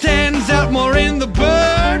what stands out more in the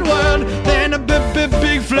bird world than a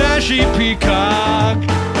big flashy peacock?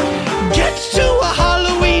 Get to a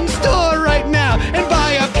Halloween store right now and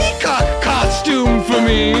buy a peacock costume for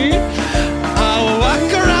me. I'll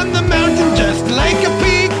walk around the mountain just like a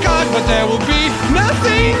peacock, but there will be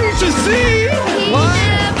nothing to see. What?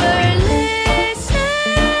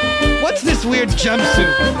 What's this weird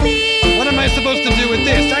jumpsuit? What am I supposed to do with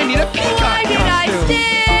this? I need a peacock costume.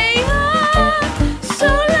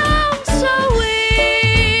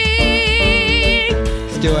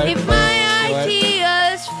 If my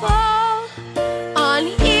ideas fall on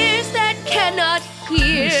ears that cannot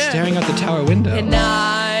hear, Staring out the tower window. and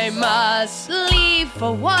I must leave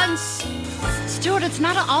for once. Stuart, it's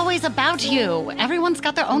not always about you. Everyone's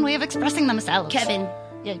got their own way of expressing themselves. Kevin,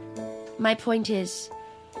 Yeah. my point is,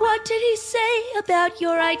 what did he say about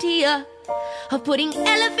your idea of putting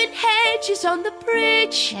elephant hedges on the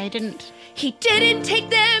bridge? I didn't. He didn't take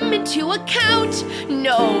them into account.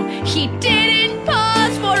 No, he didn't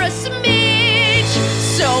pause for a smidge.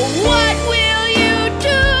 So what will you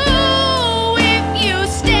do if you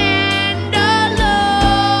stand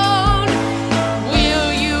alone?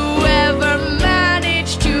 Will you ever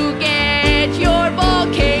manage to get your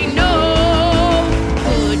volcano?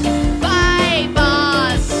 Goodbye,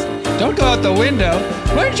 boss. Don't go out the window.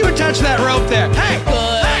 Why did you attach that rope there? Hey!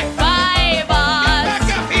 Goodbye, boss. Back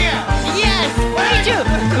up here! Yes, me too.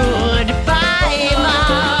 Goodbye,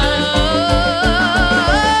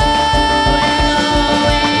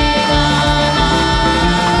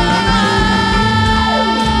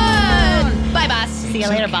 Bye, boss. See you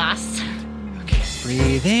later, boss. Okay,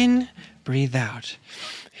 breathe in, breathe out.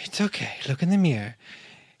 It's okay. Look in the mirror.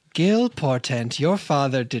 Gil Portent, your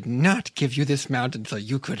father did not give you this mountain so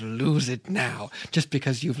you could lose it now. Just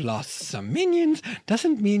because you've lost some minions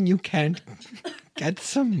doesn't mean you can't get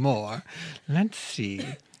some more. Let's see.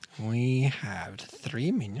 We have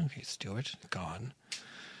 3 minions. Okay, Stuart's gone.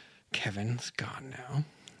 Kevin's gone now.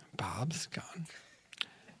 Bob's gone.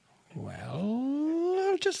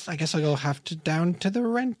 Well, I guess I'll have to down to the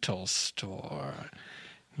rental store.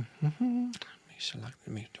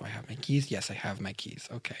 Do I have my keys? Yes, I have my keys.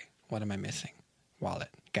 Okay. What am I missing? Wallet.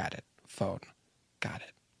 Got it. Phone. Got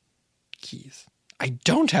it. Keys. I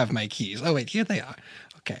don't have my keys. Oh, wait. Here they are.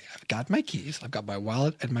 Okay. I've got my keys. I've got my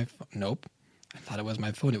wallet and my phone. Nope. I thought it was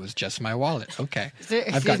my phone. It was just my wallet. Okay.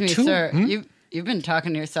 Excuse me, sir. You've been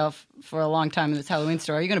talking to yourself for a long time in this Halloween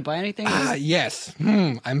store. Are you going to buy anything? Yes.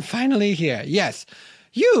 I'm finally here. Yes.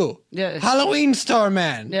 You, Halloween store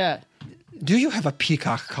man. Yeah. Do you have a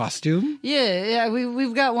peacock costume? Yeah.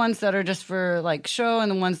 We've got ones that are just for like show, and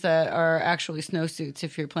the ones that are actually snowsuits.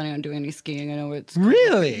 If you're planning on doing any skiing, I know it's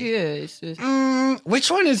really. Yeah. Which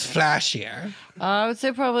one is flashier? I would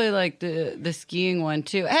say probably like the skiing one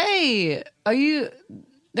too. Hey,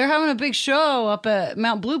 they're having a big show up at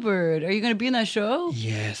Mount Bluebird. Are you going to be in that show?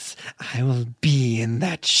 Yes, I will be in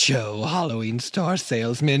that show, Halloween store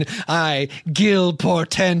salesman. I, Gil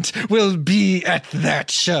Portent, will be at that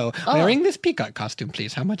show. Wearing this peacock costume,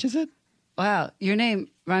 please. How much is it? Wow, your name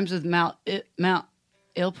rhymes with Mount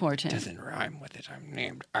Ilportent. Doesn't rhyme with it. I'm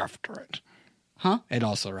named after it. Huh? It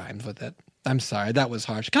also rhymes with it. I'm sorry, that was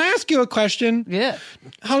harsh. Can I ask you a question? Yeah.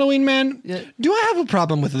 Halloween man, Yeah. Do I have a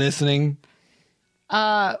problem with listening?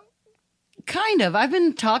 Kind of. I've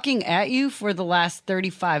been talking at you for the last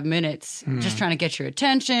 35 minutes, just trying to get your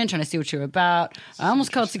attention, trying to see what you're about. I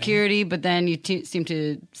almost called security, but then you seem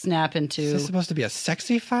to snap into... Is this supposed to be a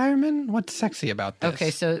sexy fireman? What's sexy about this? Okay,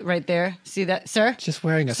 so right there. See that, sir? Just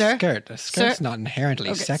wearing a Sir? skirt. A skirt's Sir? not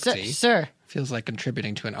inherently sexy. Sir. Feels like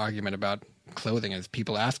contributing to an argument about clothing as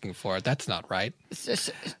people asking for it. That's not right. Sir.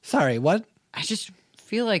 Sorry, what? I just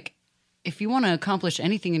feel like if you want to accomplish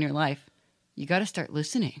anything in your life, you got to start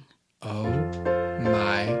listening. Oh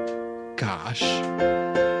my gosh.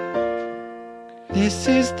 This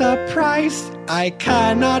is the price. I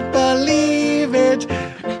cannot believe it.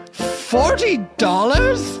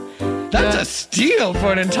 $40? That's a steal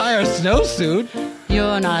for an entire snowsuit.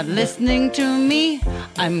 You're not listening to me.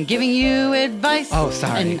 I'm giving you advice. Oh,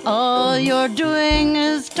 sorry. And all you're doing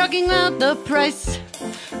is talking about the price.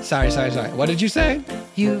 Sorry. What did you say?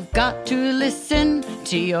 You've got to listen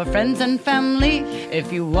to your friends and family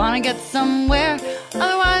if you want to get somewhere.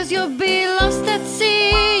 Otherwise, you'll be lost at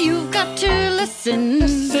sea. You've got to listen.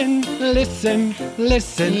 Listen. I'll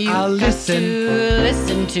listen. You've got to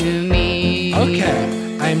listen to me. Okay.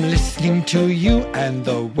 I'm listening to you and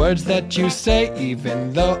the words that you say,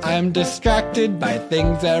 even though I'm distracted by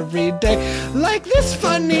things every day. Like this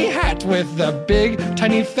funny hat with the big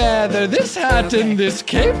tiny feather. This hat and this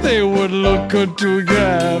cape, they would look good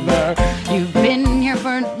together. You've been here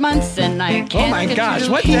for months and I can't Oh my get gosh,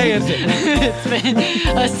 you. what day is it? It's been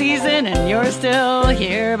a season and you're still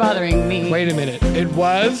here bothering me. Wait a minute. It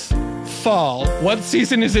was fall. What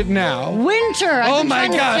season is it now? Winter. Oh my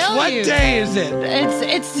gosh, what day is it?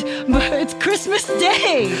 It's Christmas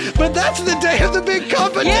Day. But that's the day of the big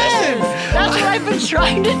competition. Yes, that's what I've been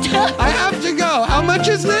trying to tell you. I have to go. How much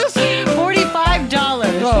is this? $45.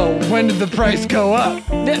 Oh, when did the price go up?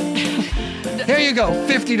 Here you go,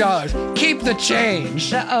 $50. Keep the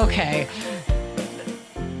change. Okay.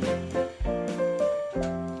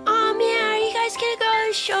 Oh man, are you guys gonna go to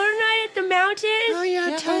the show tonight at the mountain? Oh yeah,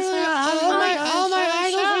 Yeah, totally. that's All right. my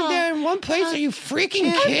idols are there in one place. Are you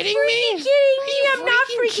freaking kidding me? I'm not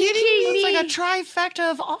freaking kidding me. It's like a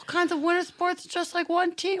trifecta of all kinds of winter sports, just like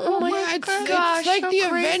one team. Oh my gosh, It's like so the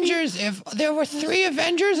crazy. Avengers. If there were 3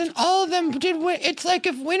 Avengers and all of them did win, it's like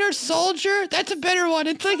if Winter Soldier. That's a better one.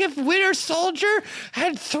 It's like if Winter Soldier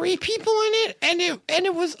had 3 people in it, and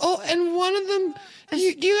it was and one of them. Do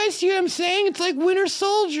you guys see what I'm saying? It's like Winter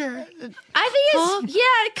Soldier. I think it's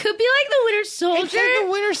it could be like the Winter Soldier. It's like the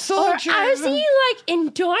Winter Soldier. Or I was thinking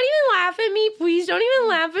and don't even laugh at me, please. Don't even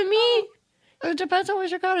laugh at me. It depends on what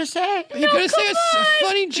you're going to say. You're gonna say a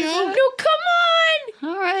funny joke? No, come on.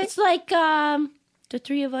 All right. It's like the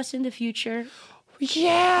 3 of us in the future,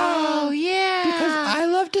 Yeah. Oh, yeah. Because I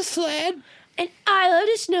love to sled. and I love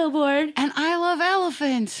to snowboard. And I love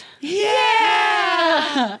elephants.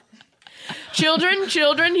 Yeah.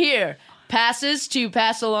 Children here. Passes to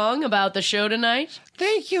pass along about the show tonight.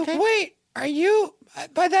 Thank you. Wait, are you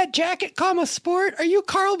by that jacket, sport? Are you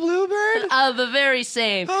Carl Bluebird? The very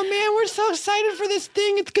same. Oh man, we're so excited for this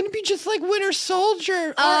thing. It's gonna be just like Winter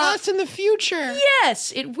Soldier or us in the future.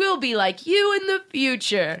 Yes, it will be like you in the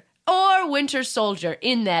future. Or Winter Soldier,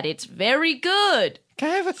 in that it's very good. Can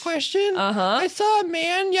I have a question? I saw a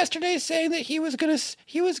man yesterday saying that he said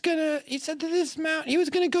that this mountain, he was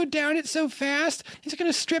gonna go down it so fast, he's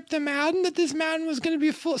gonna strip the mountain, that this mountain was gonna be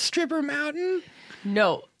a full stripper mountain.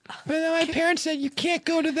 No. But then my parents said, you can't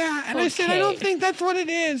go to that. And I said, I don't think that's what it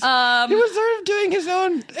is. He Um, was sort of doing his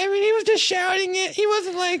own, he was just shouting it. He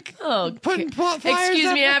wasn't like putting fires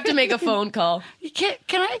Excuse me, up. I have to make a phone call.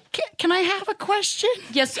 Can I have a question?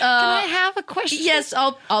 Yes, Can I have a question? Yes,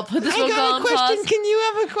 I'll put this I phone call got on a question. pause. Can you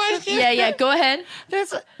have a question? Yeah, go ahead.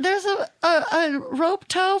 There's a rope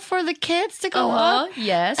tow for the kids to go up.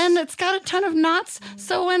 Yes. And it's got a ton of knots,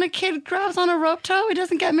 so when a kid grabs on a rope tow, he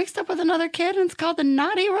doesn't get mixed up with another kid, and it's called the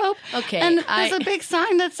naughty rope rope. Okay, And there's a big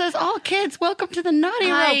sign that says, all kids, welcome to the naughty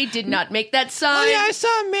rope. I did not make that sign. Oh yeah, I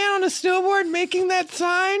saw a man on a snowboard making that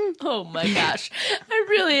sign. Oh my gosh. I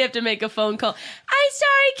really have to make a phone call. I'm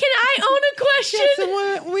sorry, can I own a question?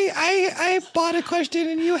 I bought a question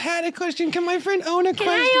and you had a question. Can my friend own a Can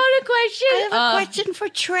question? I own a question? I have a question for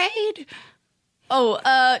trade.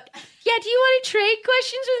 Yeah, do you want to trade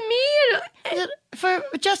questions with me? For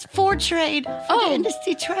trade, for the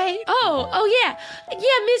industry trade. Yeah.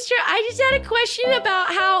 Yeah, mister, I just had a question about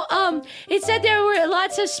how, it said there were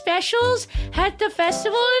lots of specials at the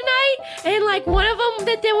festival tonight, and, like, one of them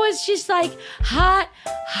that there was just, like, hot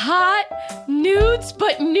nudes,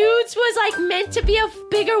 but nudes was, like, meant to be a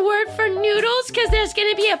bigger word for noodles, because there's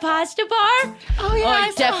gonna be a pasta bar. Oh, yeah,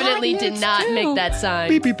 I definitely did not make that sign.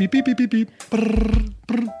 Beep, beep, beep, beep, beep, beep, beep. Brr,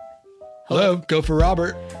 brr. Hello, go for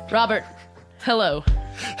Robert. Robert, hello.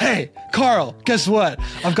 Hey, Carl, guess what?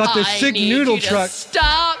 I've got this sick noodle truck.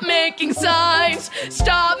 Stop making signs.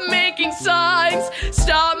 Stop making signs.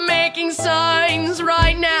 Stop making signs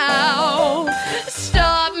right now.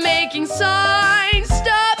 Stop making signs.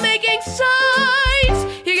 Stop making signs.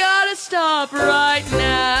 You gotta stop right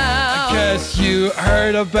now. Guess you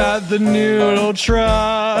heard about the noodle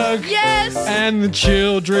truck. Yes. And the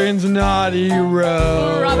children's naughty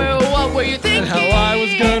road. Robert, what were you thinking? And how I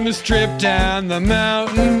was gonna strip down the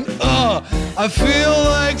mountain. I feel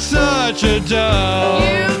like such a dog.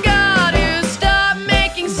 You gotta stop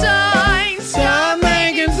making signs. Stop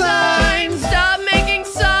making signs. Stop making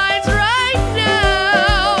signs right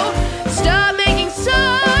now. Stop making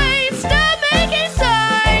signs. Stop making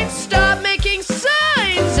signs. Stop making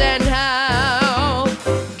signs. And how?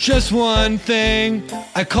 Just one thing.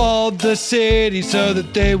 I called the city so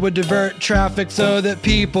that they would divert traffic so that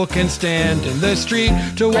people can stand in the street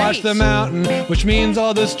to watch the mountain, which means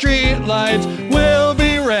all the street lights will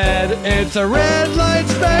be red. It's a red light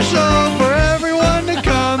special for everyone to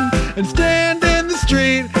come and stand in the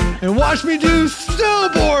street and watch me do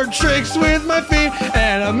snowboard tricks with my feet.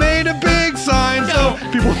 And I made a big sign so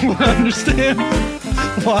people will understand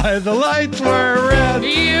why the lights were red.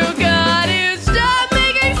 You gotta stop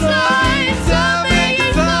making signs. Stop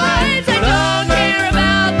making signs. I don't care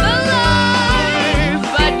about the lights,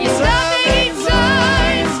 but you stop making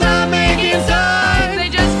signs. Stop making signs. They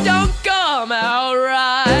just don't come out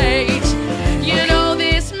right. You know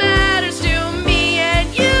this matters to me and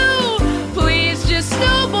you. Please just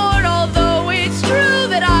snowboard, although it's true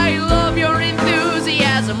that I love your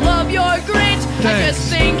enthusiasm, love your grit. I just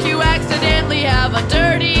think you accidentally have a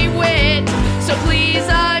dirty wit. So please,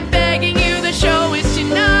 I'm begging you, the show is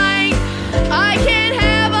tonight. I can't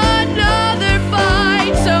have another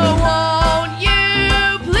fight, so won't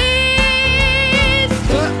you please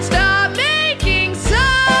stop making signs?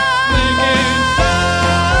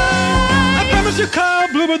 I promise you, Carl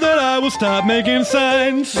Bloomer, that I will stop making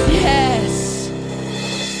signs. Yes.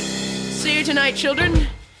 See you tonight, children.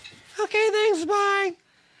 Okay, thanks, bye.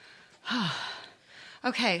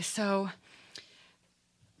 Okay, so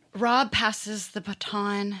Rob passes the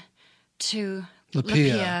baton to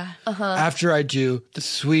Lapia. Lapia. After I do the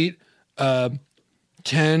sweet 10-20.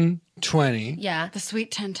 Yeah. The sweet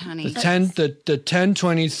 1020. The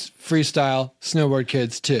 10-20 freestyle snowboard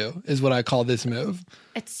kids 2 is what I call this move.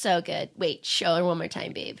 It's so good. Wait, show her one more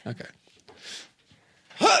time, babe. Okay.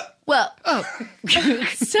 Well,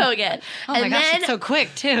 so good. Oh my gosh, it's so quick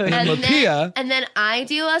too. And Lapia. And then I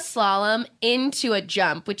do a slalom into a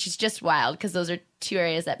jump, which is just wild because those are two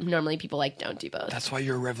areas that normally people don't do both. That's why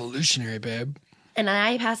you're a revolutionary, babe. And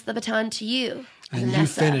I pass the baton to you. And Lanessa, you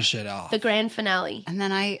finish it off. The grand finale. And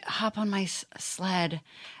then I hop on my sled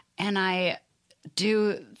and I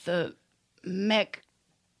do the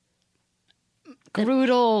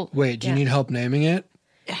Grudel. Wait, do you need help naming it?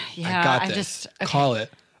 Yeah, I got this. Call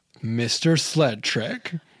it Mr. Sled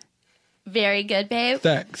Trick. Very good, babe.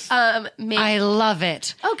 Thanks. I love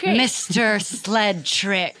it. Okay. Mr. Sled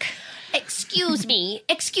Trick. Excuse me.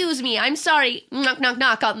 I'm sorry. Knock, knock,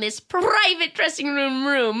 knock on this private dressing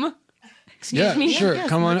room. Excuse me. Sure.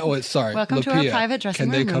 Come on. Oh, sorry. Welcome to our private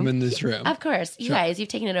dressing Can room. they come in this room? Of course. You guys, you've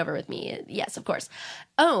taken it over with me. Yes, of course.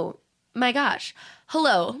 Oh, my gosh.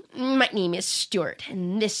 Hello. My name is Stuart,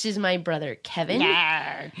 and this is my brother, Kevin.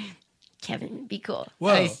 Yarr. Kevin, be cool.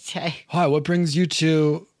 Whoa. Hi, what brings you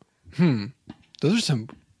to... Those are some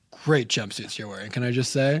great jumpsuits you're wearing, can I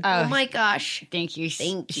just say? Oh my gosh. Thank you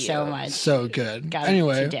you so much. So good. Got it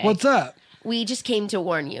Anyway, today. what's up? We just came to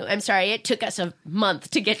warn you. I'm sorry, it took us a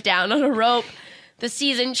month to get down on a rope. The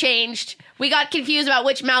season changed. We got confused about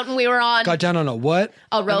which mountain we were on. Got down on a what?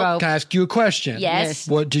 A rope. Can I ask you a question? Yes.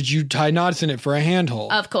 What did you tie knots in it for a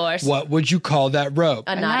handhold? Of course. What would you call that rope?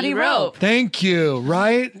 A knotty rope. Thank you,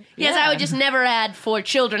 right? Yes, I would just never add 4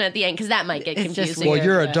 children at the end because that might get confusing. Well,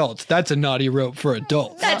 you're adults. That's a knotty rope for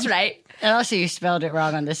adults. That's right. And also, you spelled it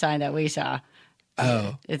wrong on the sign that we saw.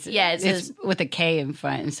 Oh. It's says- with a K in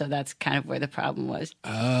front, and so that's kind of where the problem was.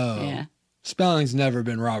 Oh. Yeah. Spelling's never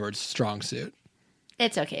been Robert's strong suit.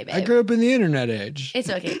 It's okay, babe. I grew up in the internet age. It's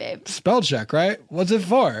okay, babe. Spell check, right? What's it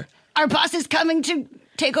for? Our boss is coming to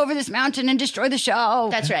take over this mountain and destroy the show.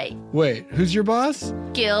 That's right. Wait, who's your boss?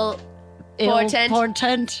 Gil Portent.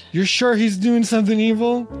 Portent. You're sure he's doing something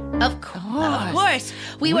evil? Of course.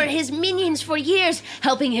 We were his minions for years,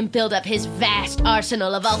 helping him build up his vast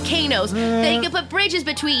arsenal of volcanoes that he could put bridges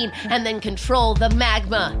between and then control the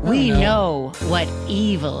magma. We know what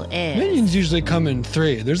evil is. Minions usually come in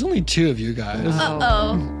 3. There's only 2 of you guys.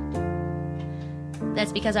 Uh-oh.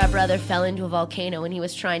 That's because our brother fell into a volcano when he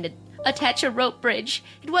was trying to attach a rope bridge.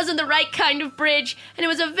 It wasn't the right kind of bridge, and it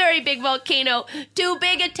was a very big volcano. Too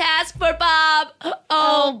big a task for Bob.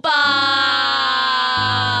 Oh, Bob.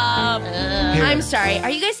 I'm sorry. Are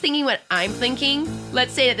you guys thinking what I'm thinking?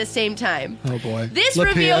 Let's say it at the same time. Oh, boy. This Lapia?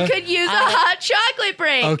 reveal could use a hot chocolate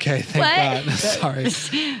break. Okay, thank God. Sorry.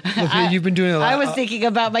 Lapia, you've been doing a lot. I was thinking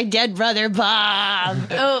about my dead brother, Bob.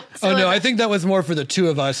 Oh, Oh, no, I think that was more for the 2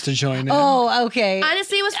 of us to join in. Oh, okay.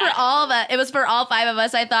 honestly, it was for all of us. It was for all 5 of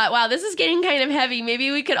us. I thought, wow, this is getting kind of heavy.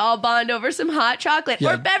 Maybe we could all bond over some hot chocolate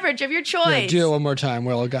Yeah. or beverage of your choice. Yeah, do it one more time.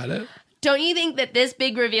 We all got it. Don't you think that this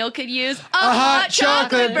big reveal could use a hot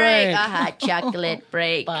chocolate break? A hot chocolate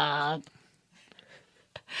break. Bob.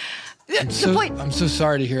 I'm so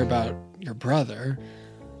sorry to hear about your brother.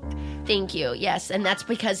 Thank you. Yes, and that's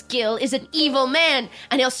because Gil is an evil man,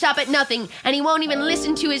 and he'll stop at nothing, and he won't even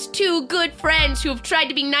listen to his 2 good friends who have tried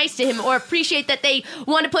to be nice to him or appreciate that they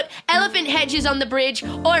want to put elephant hedges on the bridge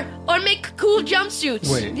or make cool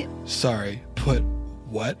jumpsuits. Wait, sorry. Put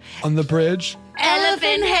what on the bridge?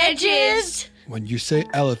 Elephant hedges. When you say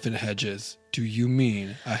elephant hedges, do you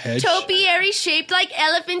mean a hedge? Topiary shaped like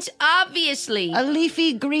elephants, obviously. A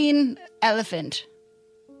leafy green elephant.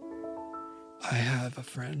 I have a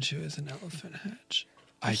friend who is an elephant hedge.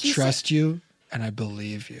 I trust you and I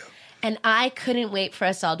believe you. And I couldn't wait for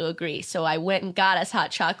us all to agree, so I went and got us hot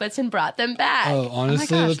chocolates and brought them back. Oh, honestly,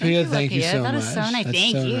 gosh, Lapia, thank you Lapia. so That much. is so nice. That's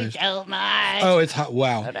Thank so you nice. so much. Oh, it's hot.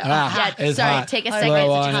 Wow. Yeah, It's sorry, hot. take a second.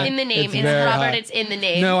 Blow on It's it. in the name. It's It's very Robert, hot. it's in the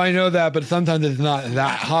name. No, I know that, but sometimes it's not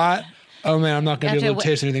that hot. Oh man, I'm not going to be You have able to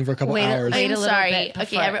to taste anything for a couple wait a- hours. wait I'm a little sorry. bit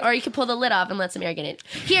Okay, before- or you can pull the lid off and let some air get in.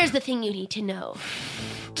 Here's the thing you need to know.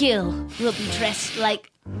 Gil will be dressed like...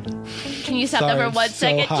 Can you stop Sorry, that for 1 it's so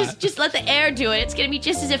second? hot. Just let the air do it. It's going to be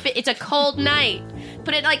just as if it's a cold night.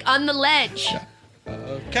 Put it like on the ledge.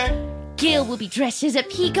 Okay. Gil will be dressed as a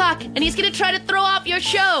peacock, and he's going to try to throw off your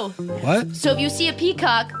show. What? So if you see a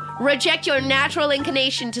peacock, reject your natural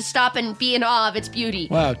inclination to stop and be in awe of its beauty.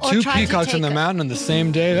 Wow, Or 2 try to peacocks on take the a- mountain on the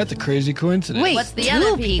same day? That's a crazy coincidence. Wait, What's the 2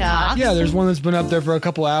 other peacock? Yeah, there's one that's been up there for a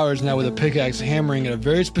couple hours now with a pickaxe hammering at a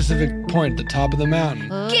very specific point at the top of the mountain.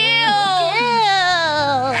 Gil!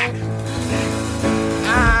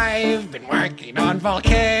 I've been working on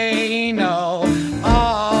Volcano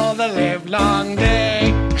all the live long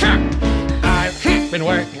day. I've been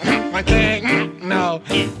working on Volcano,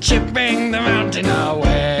 chipping the mountain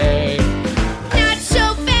away. Not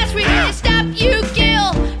so fast, we're gonna stop you,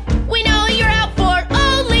 Gil. We know you're out for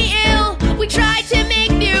only ill. We tried to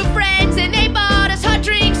make new friends and they bought us hot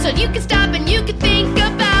drinks so you can stop and you can think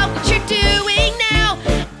about what you're doing now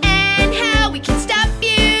and how we can stop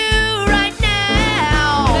you right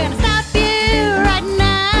now. We're gonna stop you right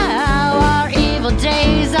now. Our evil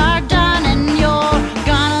days are done, and you're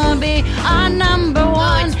gonna be our number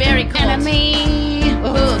one it's very cold. enemy.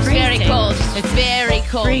 Oh, it's very cold. It's very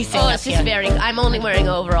cold. freezing Oh, up it's just here. very. I'm only wearing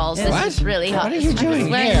overalls. This What? is really hot. What are you doing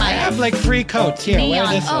wearing here? my- I have like 3 coats. Here, wear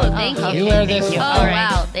Neon. this Oh, one. thank you. You wear this Oh, one. All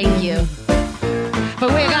right. wow. Thank you. But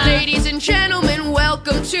we're gonna. Ladies and gentlemen,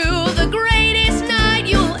 welcome to the greatest night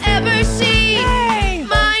you'll ever see.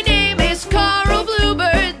 My name is Carl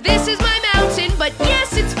Bluebird. This is my mountain, but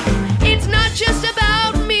yes, it's not just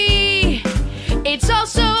about me. It's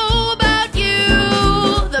also about you.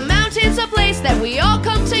 The mountain's a place that we all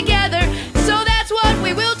come together, so that's what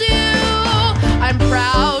we will do. I'm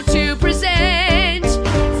proud to present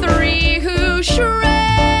 3 who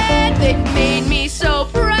shred. They've made me so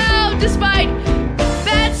proud despite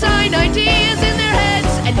bad sign ideas in their heads.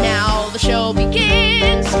 And now the show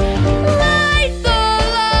begins. Light the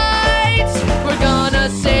lights. We're gonna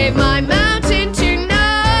save my mountain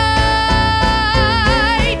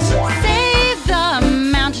tonight. Save the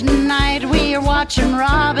watching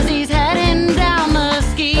Rob as he's heading down the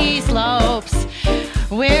ski slopes.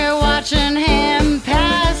 We're watching him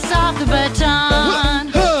pass off the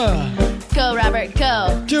baton. Go, Robert,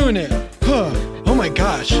 go. Doing it. Oh my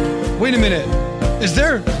gosh. Wait a minute. Is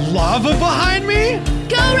there lava behind me?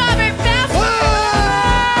 Go, Robert, faster!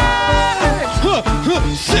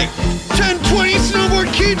 6, 10, 20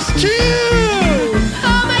 snowboard kids too!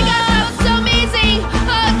 Oh my god, that was so amazing!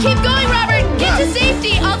 Keep going, Robert! Get to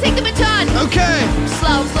safety! I'll take the baton! Okay!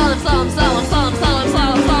 Slalom, slalom, slalom, slalom, slalom, slalom,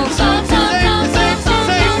 slalom, slalom, slalom,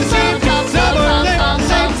 slalom,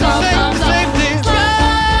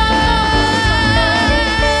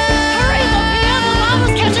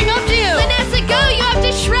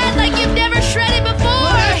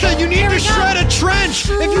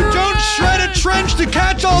 if you don't shred a trench to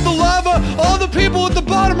catch all the lava, all the people at the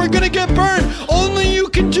bottom are gonna get burned. Only you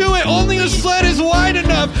can do it. Only a sled is wide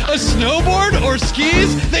enough. A snowboard or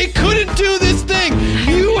skis, they couldn't do this thing.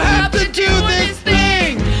 You have to do this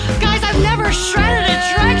thing. Guys, I've never shredded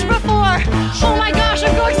a trench before. Oh my gosh,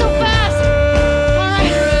 I'm going so fast.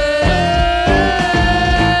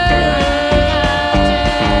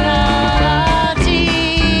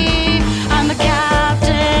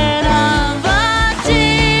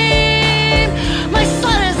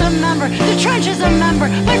 The trench is a member,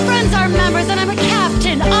 my friends are members, and I'm a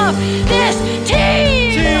captain of this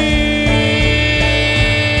team!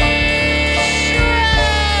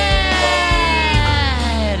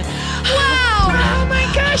 Shred! Wow! Oh my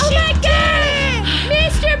gosh, you did it!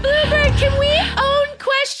 Mr. Bluebird, can we own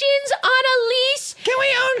questions on a lease? Can we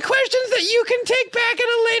own questions that you can take back at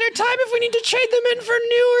a later time if we need to trade them in for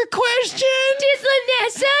newer questions? Did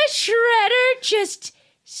Lanessa Shredder just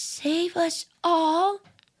save us all?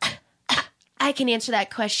 I can answer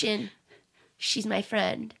that question. She's my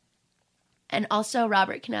friend. And also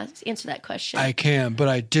Robert can answer that question. I can, but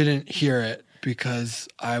I didn't hear it because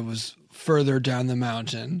I was further down the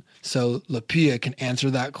mountain. So Lapia can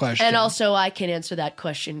answer that question. And also I can answer that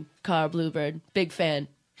question. Carl Bluebird, big fan.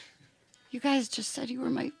 You guys just said you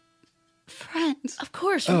were my friends. Of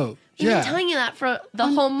course. Oh, We've yeah. been telling you that for the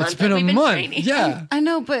whole month. It's been that a we've been month. training. Yeah. I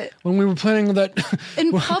know, but When we were planning that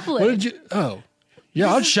in public. What did you? Oh, yeah.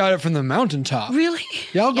 I'll shout it from the mountaintop. Really?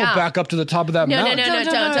 Yeah, I'll go Yeah. back up to the top of that No, mountain. don't.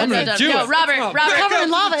 I'm gonna do No, it. Robert, Come on, Robert. back Covered in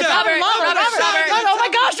lava. It's covered in lava. Robert, Robert. Oh my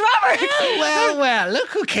gosh, Robert! Well, look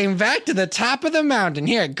who came back to the top of the mountain.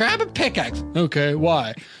 Here, grab a pickaxe. Okay,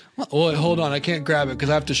 why? Well, wait, hold on. I can't grab it because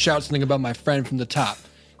I have to shout something about my friend from the top.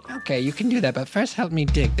 Okay, you can do that, but first help me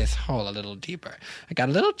dig this hole a little deeper. I got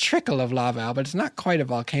a little trickle of lava out, but it's not quite a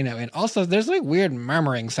volcano. And also, there's like weird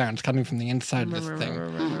murmuring sounds coming from the inside of this thing.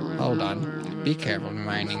 Hold on. Be careful.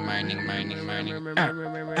 Mining.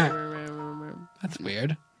 That's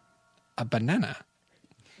weird. A banana.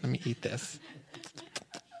 Let me eat this.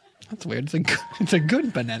 That's weird. It's a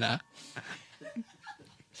good banana.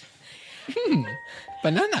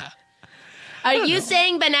 Banana. Are you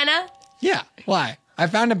saying banana? Yeah. Why? I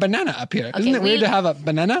found a banana up here. Okay, Isn't it weird to have a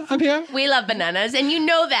banana up here? We love bananas, and you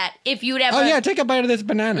know that. If you'd ever... Oh, yeah. Take a bite of this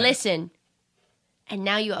banana. Listen. And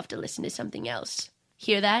now you have to listen to something else.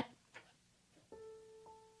 Hear that?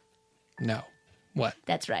 No. What?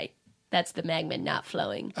 That's right. That's the magma not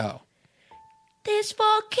flowing. Oh. This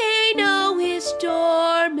volcano is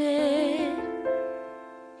dormant.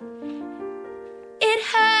 It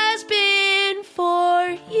has been for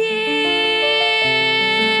years.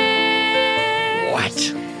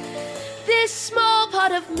 What? This small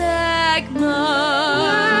pot of magma.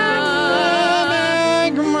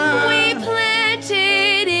 We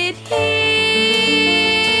planted it here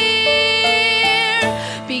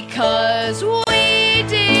because we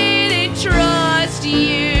didn't trust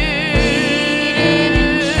you.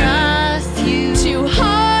 To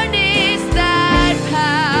harness that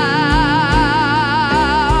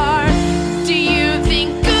power. Do you think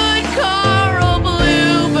good Carl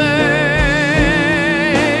Bluebird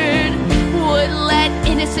would let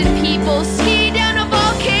innocent people ski down a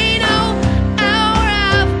volcano hour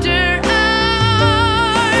after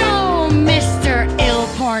hour? Oh, Mr.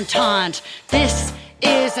 Important, this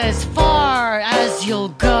is as far as you'll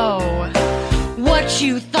go. What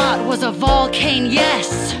you thought was a volcano,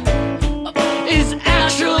 yes, is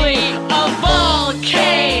actually a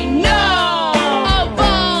volcano. A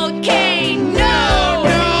volcano.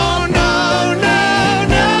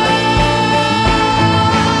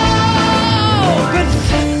 But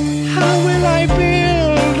how will I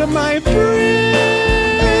build my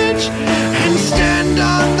bridge and stand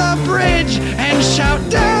on the bridge and shout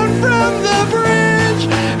down from the bridge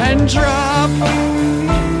and drop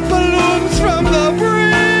balloons from the bridge?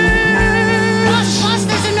 Plus,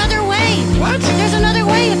 there's another way. What? There's another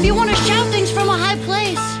way if you want to shout things from a high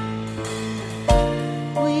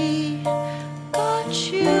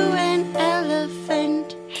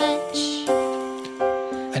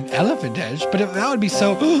be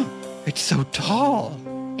so, it's so tall.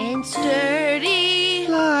 And sturdy.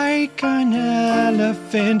 Like an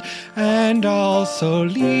elephant, and also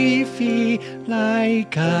leafy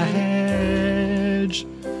like a hedge.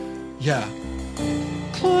 Yeah.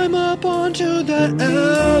 Climb up onto that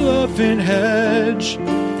elephant hedge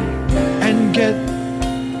and get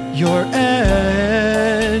your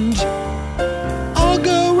end. I'll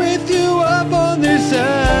go with you up on this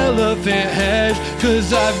elephant hedge,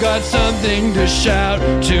 'cause I've got something to shout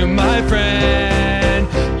to my friend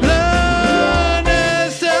Lanessa.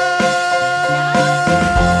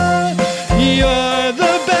 You're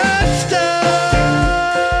the best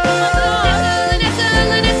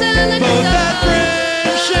both that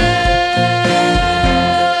friendship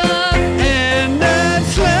and that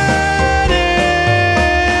sledding.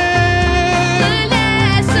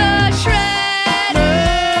 Lanessa Shredder.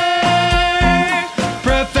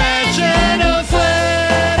 Professional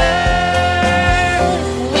sledder.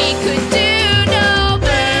 We could do no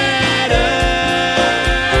Better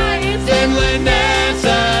than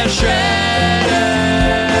Lanessa Shredder.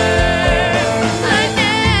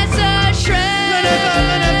 Lanessa Shredder.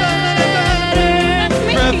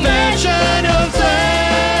 Professional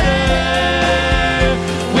sledder.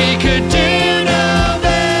 We could do no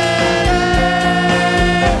better.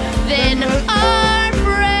 Then our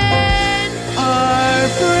friend. Our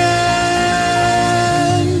friend.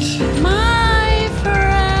 My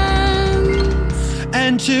friends.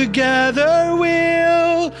 And together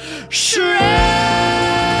we'll shred.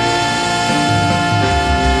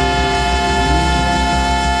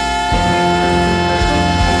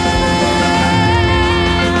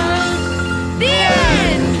 The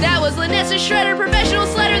end! That was Lanessa Shredder, Professional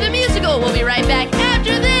Sledder, the musical. We'll be right back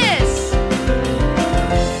after this.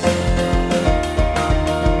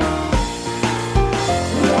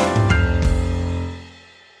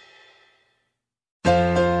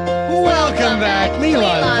 Welcome back,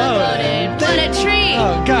 Lilan Bowden. What a treat!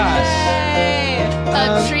 Oh gosh,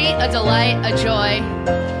 A treat, a delight, a joy,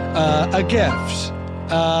 a gift,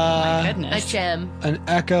 My a goodness. gem. an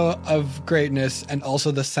echo of greatness, and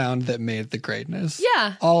also the sound that made the greatness.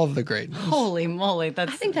 Yeah. all of the greatness. Holy moly, I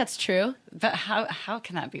that's think that's true. but how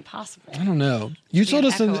can that be possible? I don't know. You Be told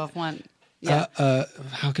an us echo in, of one. Yeah.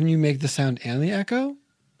 how can you make the sound and the echo?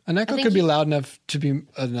 An echo think could be you- loud enough to be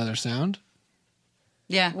another sound.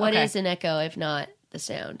 Yeah. What okay. is an echo if not the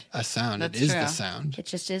sound? A sound. That's it is true. the sound. It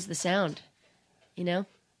just is the sound. You know?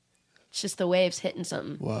 It's just the waves hitting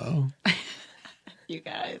something. Whoa. You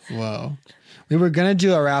guys? Whoa. We were going to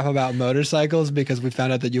do a rap about motorcycles because we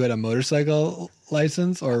found out that you had a motorcycle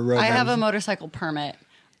license or a road I have a license. motorcycle permit,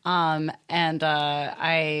 and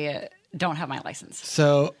I don't have my license.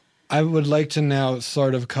 So I would like to now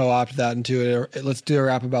sort of co-opt that into it. Let's do a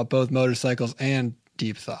rap about both motorcycles and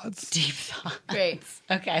deep thoughts. Deep thought. Great.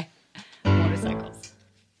 Okay. Motorcycles.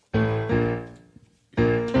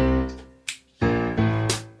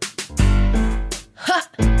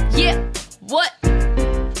 Yeah, what?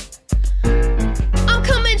 I'm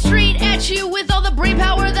coming straight at you with all the brain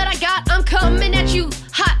power that I got. I'm coming at you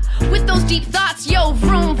hot with those deep thoughts. Yo,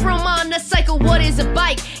 vroom, vroom on a cycle. What is a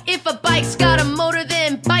bike? If a bike's got a motor,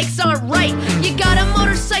 then bikes aren't right. You got a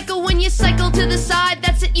motorcycle when you cycle to the side.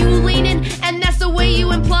 That's it, you leaning, and that's the way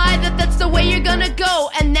you imply that that's the way you're gonna go.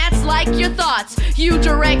 And that's like your thoughts. You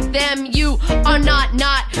direct them, you are not.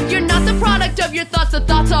 You're not the product of your thoughts, the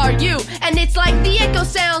thoughts are you. And it's like the echo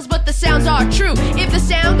sounds, but the sounds are true. If the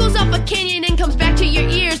sound goes up a canyon and comes back to your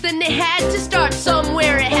ears, then it had to start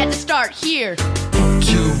somewhere, it had to start here. 2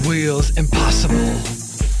 wheels, impossible.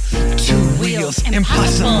 2 wheels,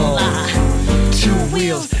 impossible. 2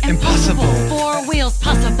 wheels, impossible. 4 wheels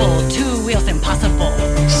possible. 2 wheels impossible.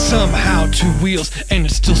 Somehow 2 wheels and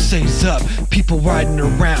it still stays up. People riding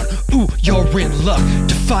around, ooh, you're in luck.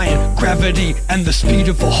 Defying gravity and the speed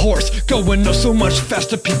of a horse. Going oh so much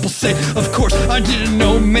faster, people say. Of course, I didn't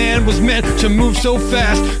know man was meant to move so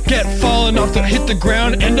fast. Get falling off to hit the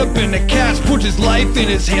ground, end up in a cast. Put his life in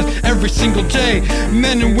his hands every single day.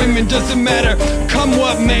 Men and women, doesn't matter, come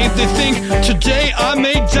what may. They think today I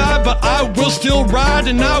may die, but I will still ride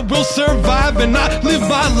and I will survive. And I live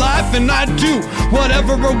my life and I do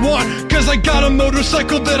whatever I want, cause I got a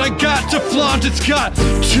motorcycle that I got to flaunt. It's got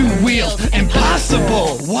 2 wheels,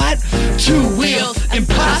 impossible. What? 2 wheels,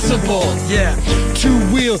 impossible. Yeah, 2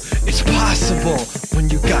 wheels, it's possible. When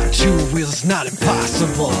you got 2 wheels, it's not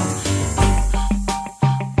impossible.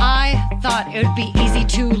 I thought it would be easy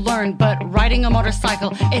to learn, but riding a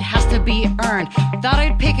motorcycle, it has to be earned. Thought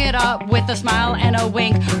I'd pick it up with a smile and a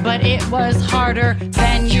wink, but it was harder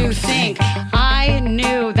than you think. I I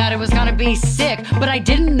knew that it was gonna be sick, but I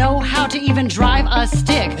didn't know how to even drive a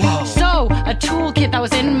stick. So, a toolkit that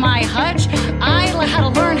was in my hutch, I had to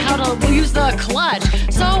learn how to use the clutch.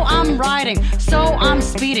 So I'm riding, so I'm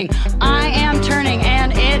speeding, I am turning,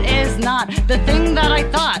 and it is not the thing that I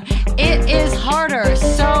thought. It is harder,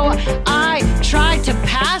 so I tried to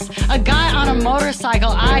pass a guy on a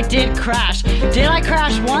motorcycle. I did crash. Did I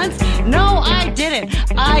crash once? No, I didn't.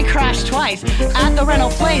 I crashed twice at the rental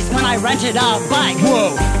place when I rented a bike.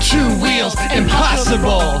 Whoa, 2 wheels,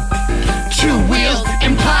 impossible. 2 wheels,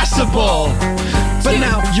 impossible. But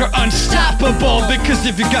now you're unstoppable, because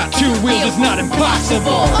if you got 2 wheels, it's not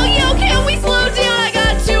impossible. Oh, yo, can we slow down? I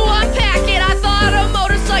got to unpack it. I thought a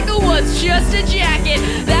motorcycle was just a jacket.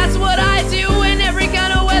 That's what I do in every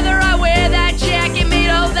kind of weather. I wear that jacket made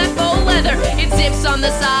of that faux leather. It zips on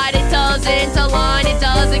the side, it doesn't align, it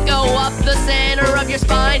doesn't go up the center of your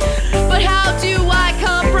spine. But how do I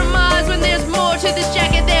compromise when there's more to this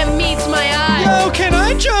jacket than meets my eye? Yo, can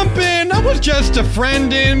I jump in? I was just a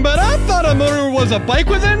friend in, but I thought a motor was a bike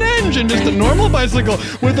with an engine. Just a normal bicycle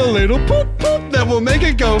with a little poop poop that will make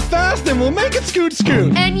it go fast and will make it scoot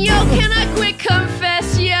scoot. And yo, can I quick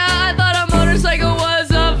confess? Yeah, I thought a motorcycle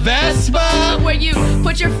was a Vespa, where you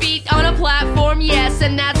put your feet on a platform. Yes,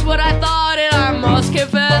 and that's what I thought, and I must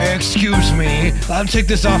confess. Excuse me, I'll take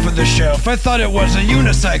this off of the shelf. I thought it was a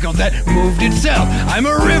unicycle that moved itself. I'm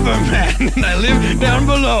a riverman, and I live down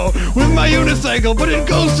below with my unicycle, but it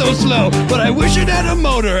goes so slow. But I wish it had a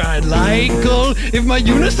motor. I'd like if my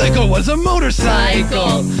unicycle was a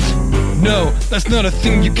motorcycle. No, that's not a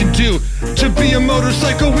thing you can do. To be a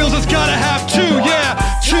motorcycle, wheels, it's gotta have 2,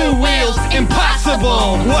 yeah. 2 wheels,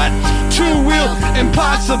 impossible. What? 2 wheels,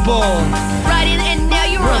 impossible. Right in, and now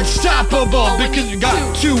you're Unstoppable, because you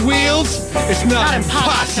got 2 wheels, it's not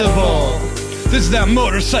impossible. This is that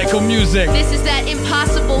motorcycle music. This is that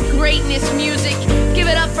impossible greatness music. Give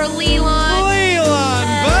it up for Lilan.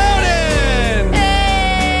 Lilan, Bowden.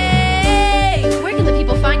 Hey! Where can the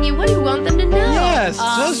people find you? What do you want them to know? Yes,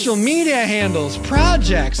 social media handles,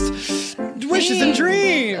 projects, wishes and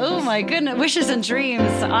dreams. Oh my goodness, wishes and dreams.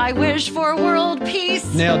 I wish for world peace.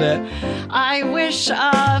 Nailed it. I wish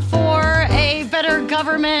for a better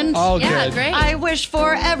government. All Yeah, good. great. I wish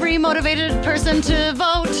for every motivated person to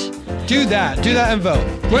vote. Do that and vote.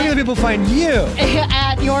 Where can the people find you?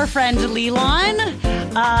 At your friend Lilan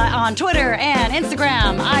on Twitter and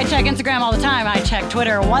Instagram. I check Instagram all the time. I check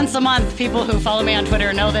Twitter once a month. People who follow me on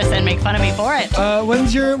Twitter know this and make fun of me for it.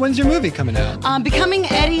 When's your movie coming out? Becoming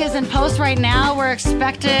Eddie is in post right now. We're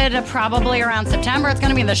expected probably around September. It's going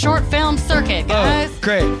to be in the short film circuit, guys. Oh,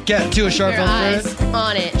 great. Get to a short Your film eyes for it.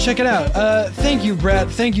 on it. Check it out. Thank you, Brett.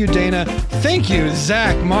 Thank you, Dana. Thank you,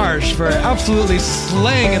 Zach Marsh, for absolutely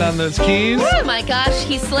slaying it on those keys. Oh my gosh,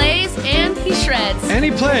 he slays and he shreds. And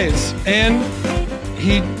he plays. And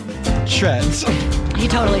he shreds. He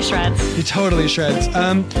totally shreds. He totally shreds.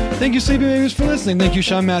 Thank you, Sleepy Babies, for listening. Thank you,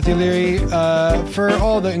 Sean Matthew Leary, for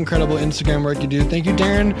all the incredible Instagram work you do. Thank you,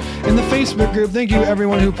 Darren, in the Facebook group. Thank you,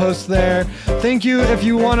 everyone who posts there. Thank you. If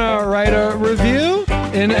you want to write a review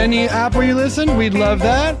in any app where you listen, we'd love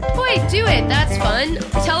that. Boy, do it. That's fun.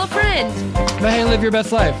 Tell a friend. But hey, live your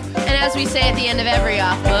best life. And as we say at the end of every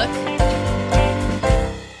off book,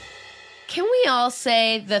 can we all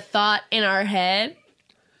say the thought in our head?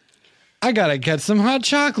 I gotta get some hot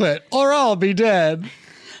chocolate, or I'll be dead.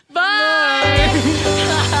 Bye.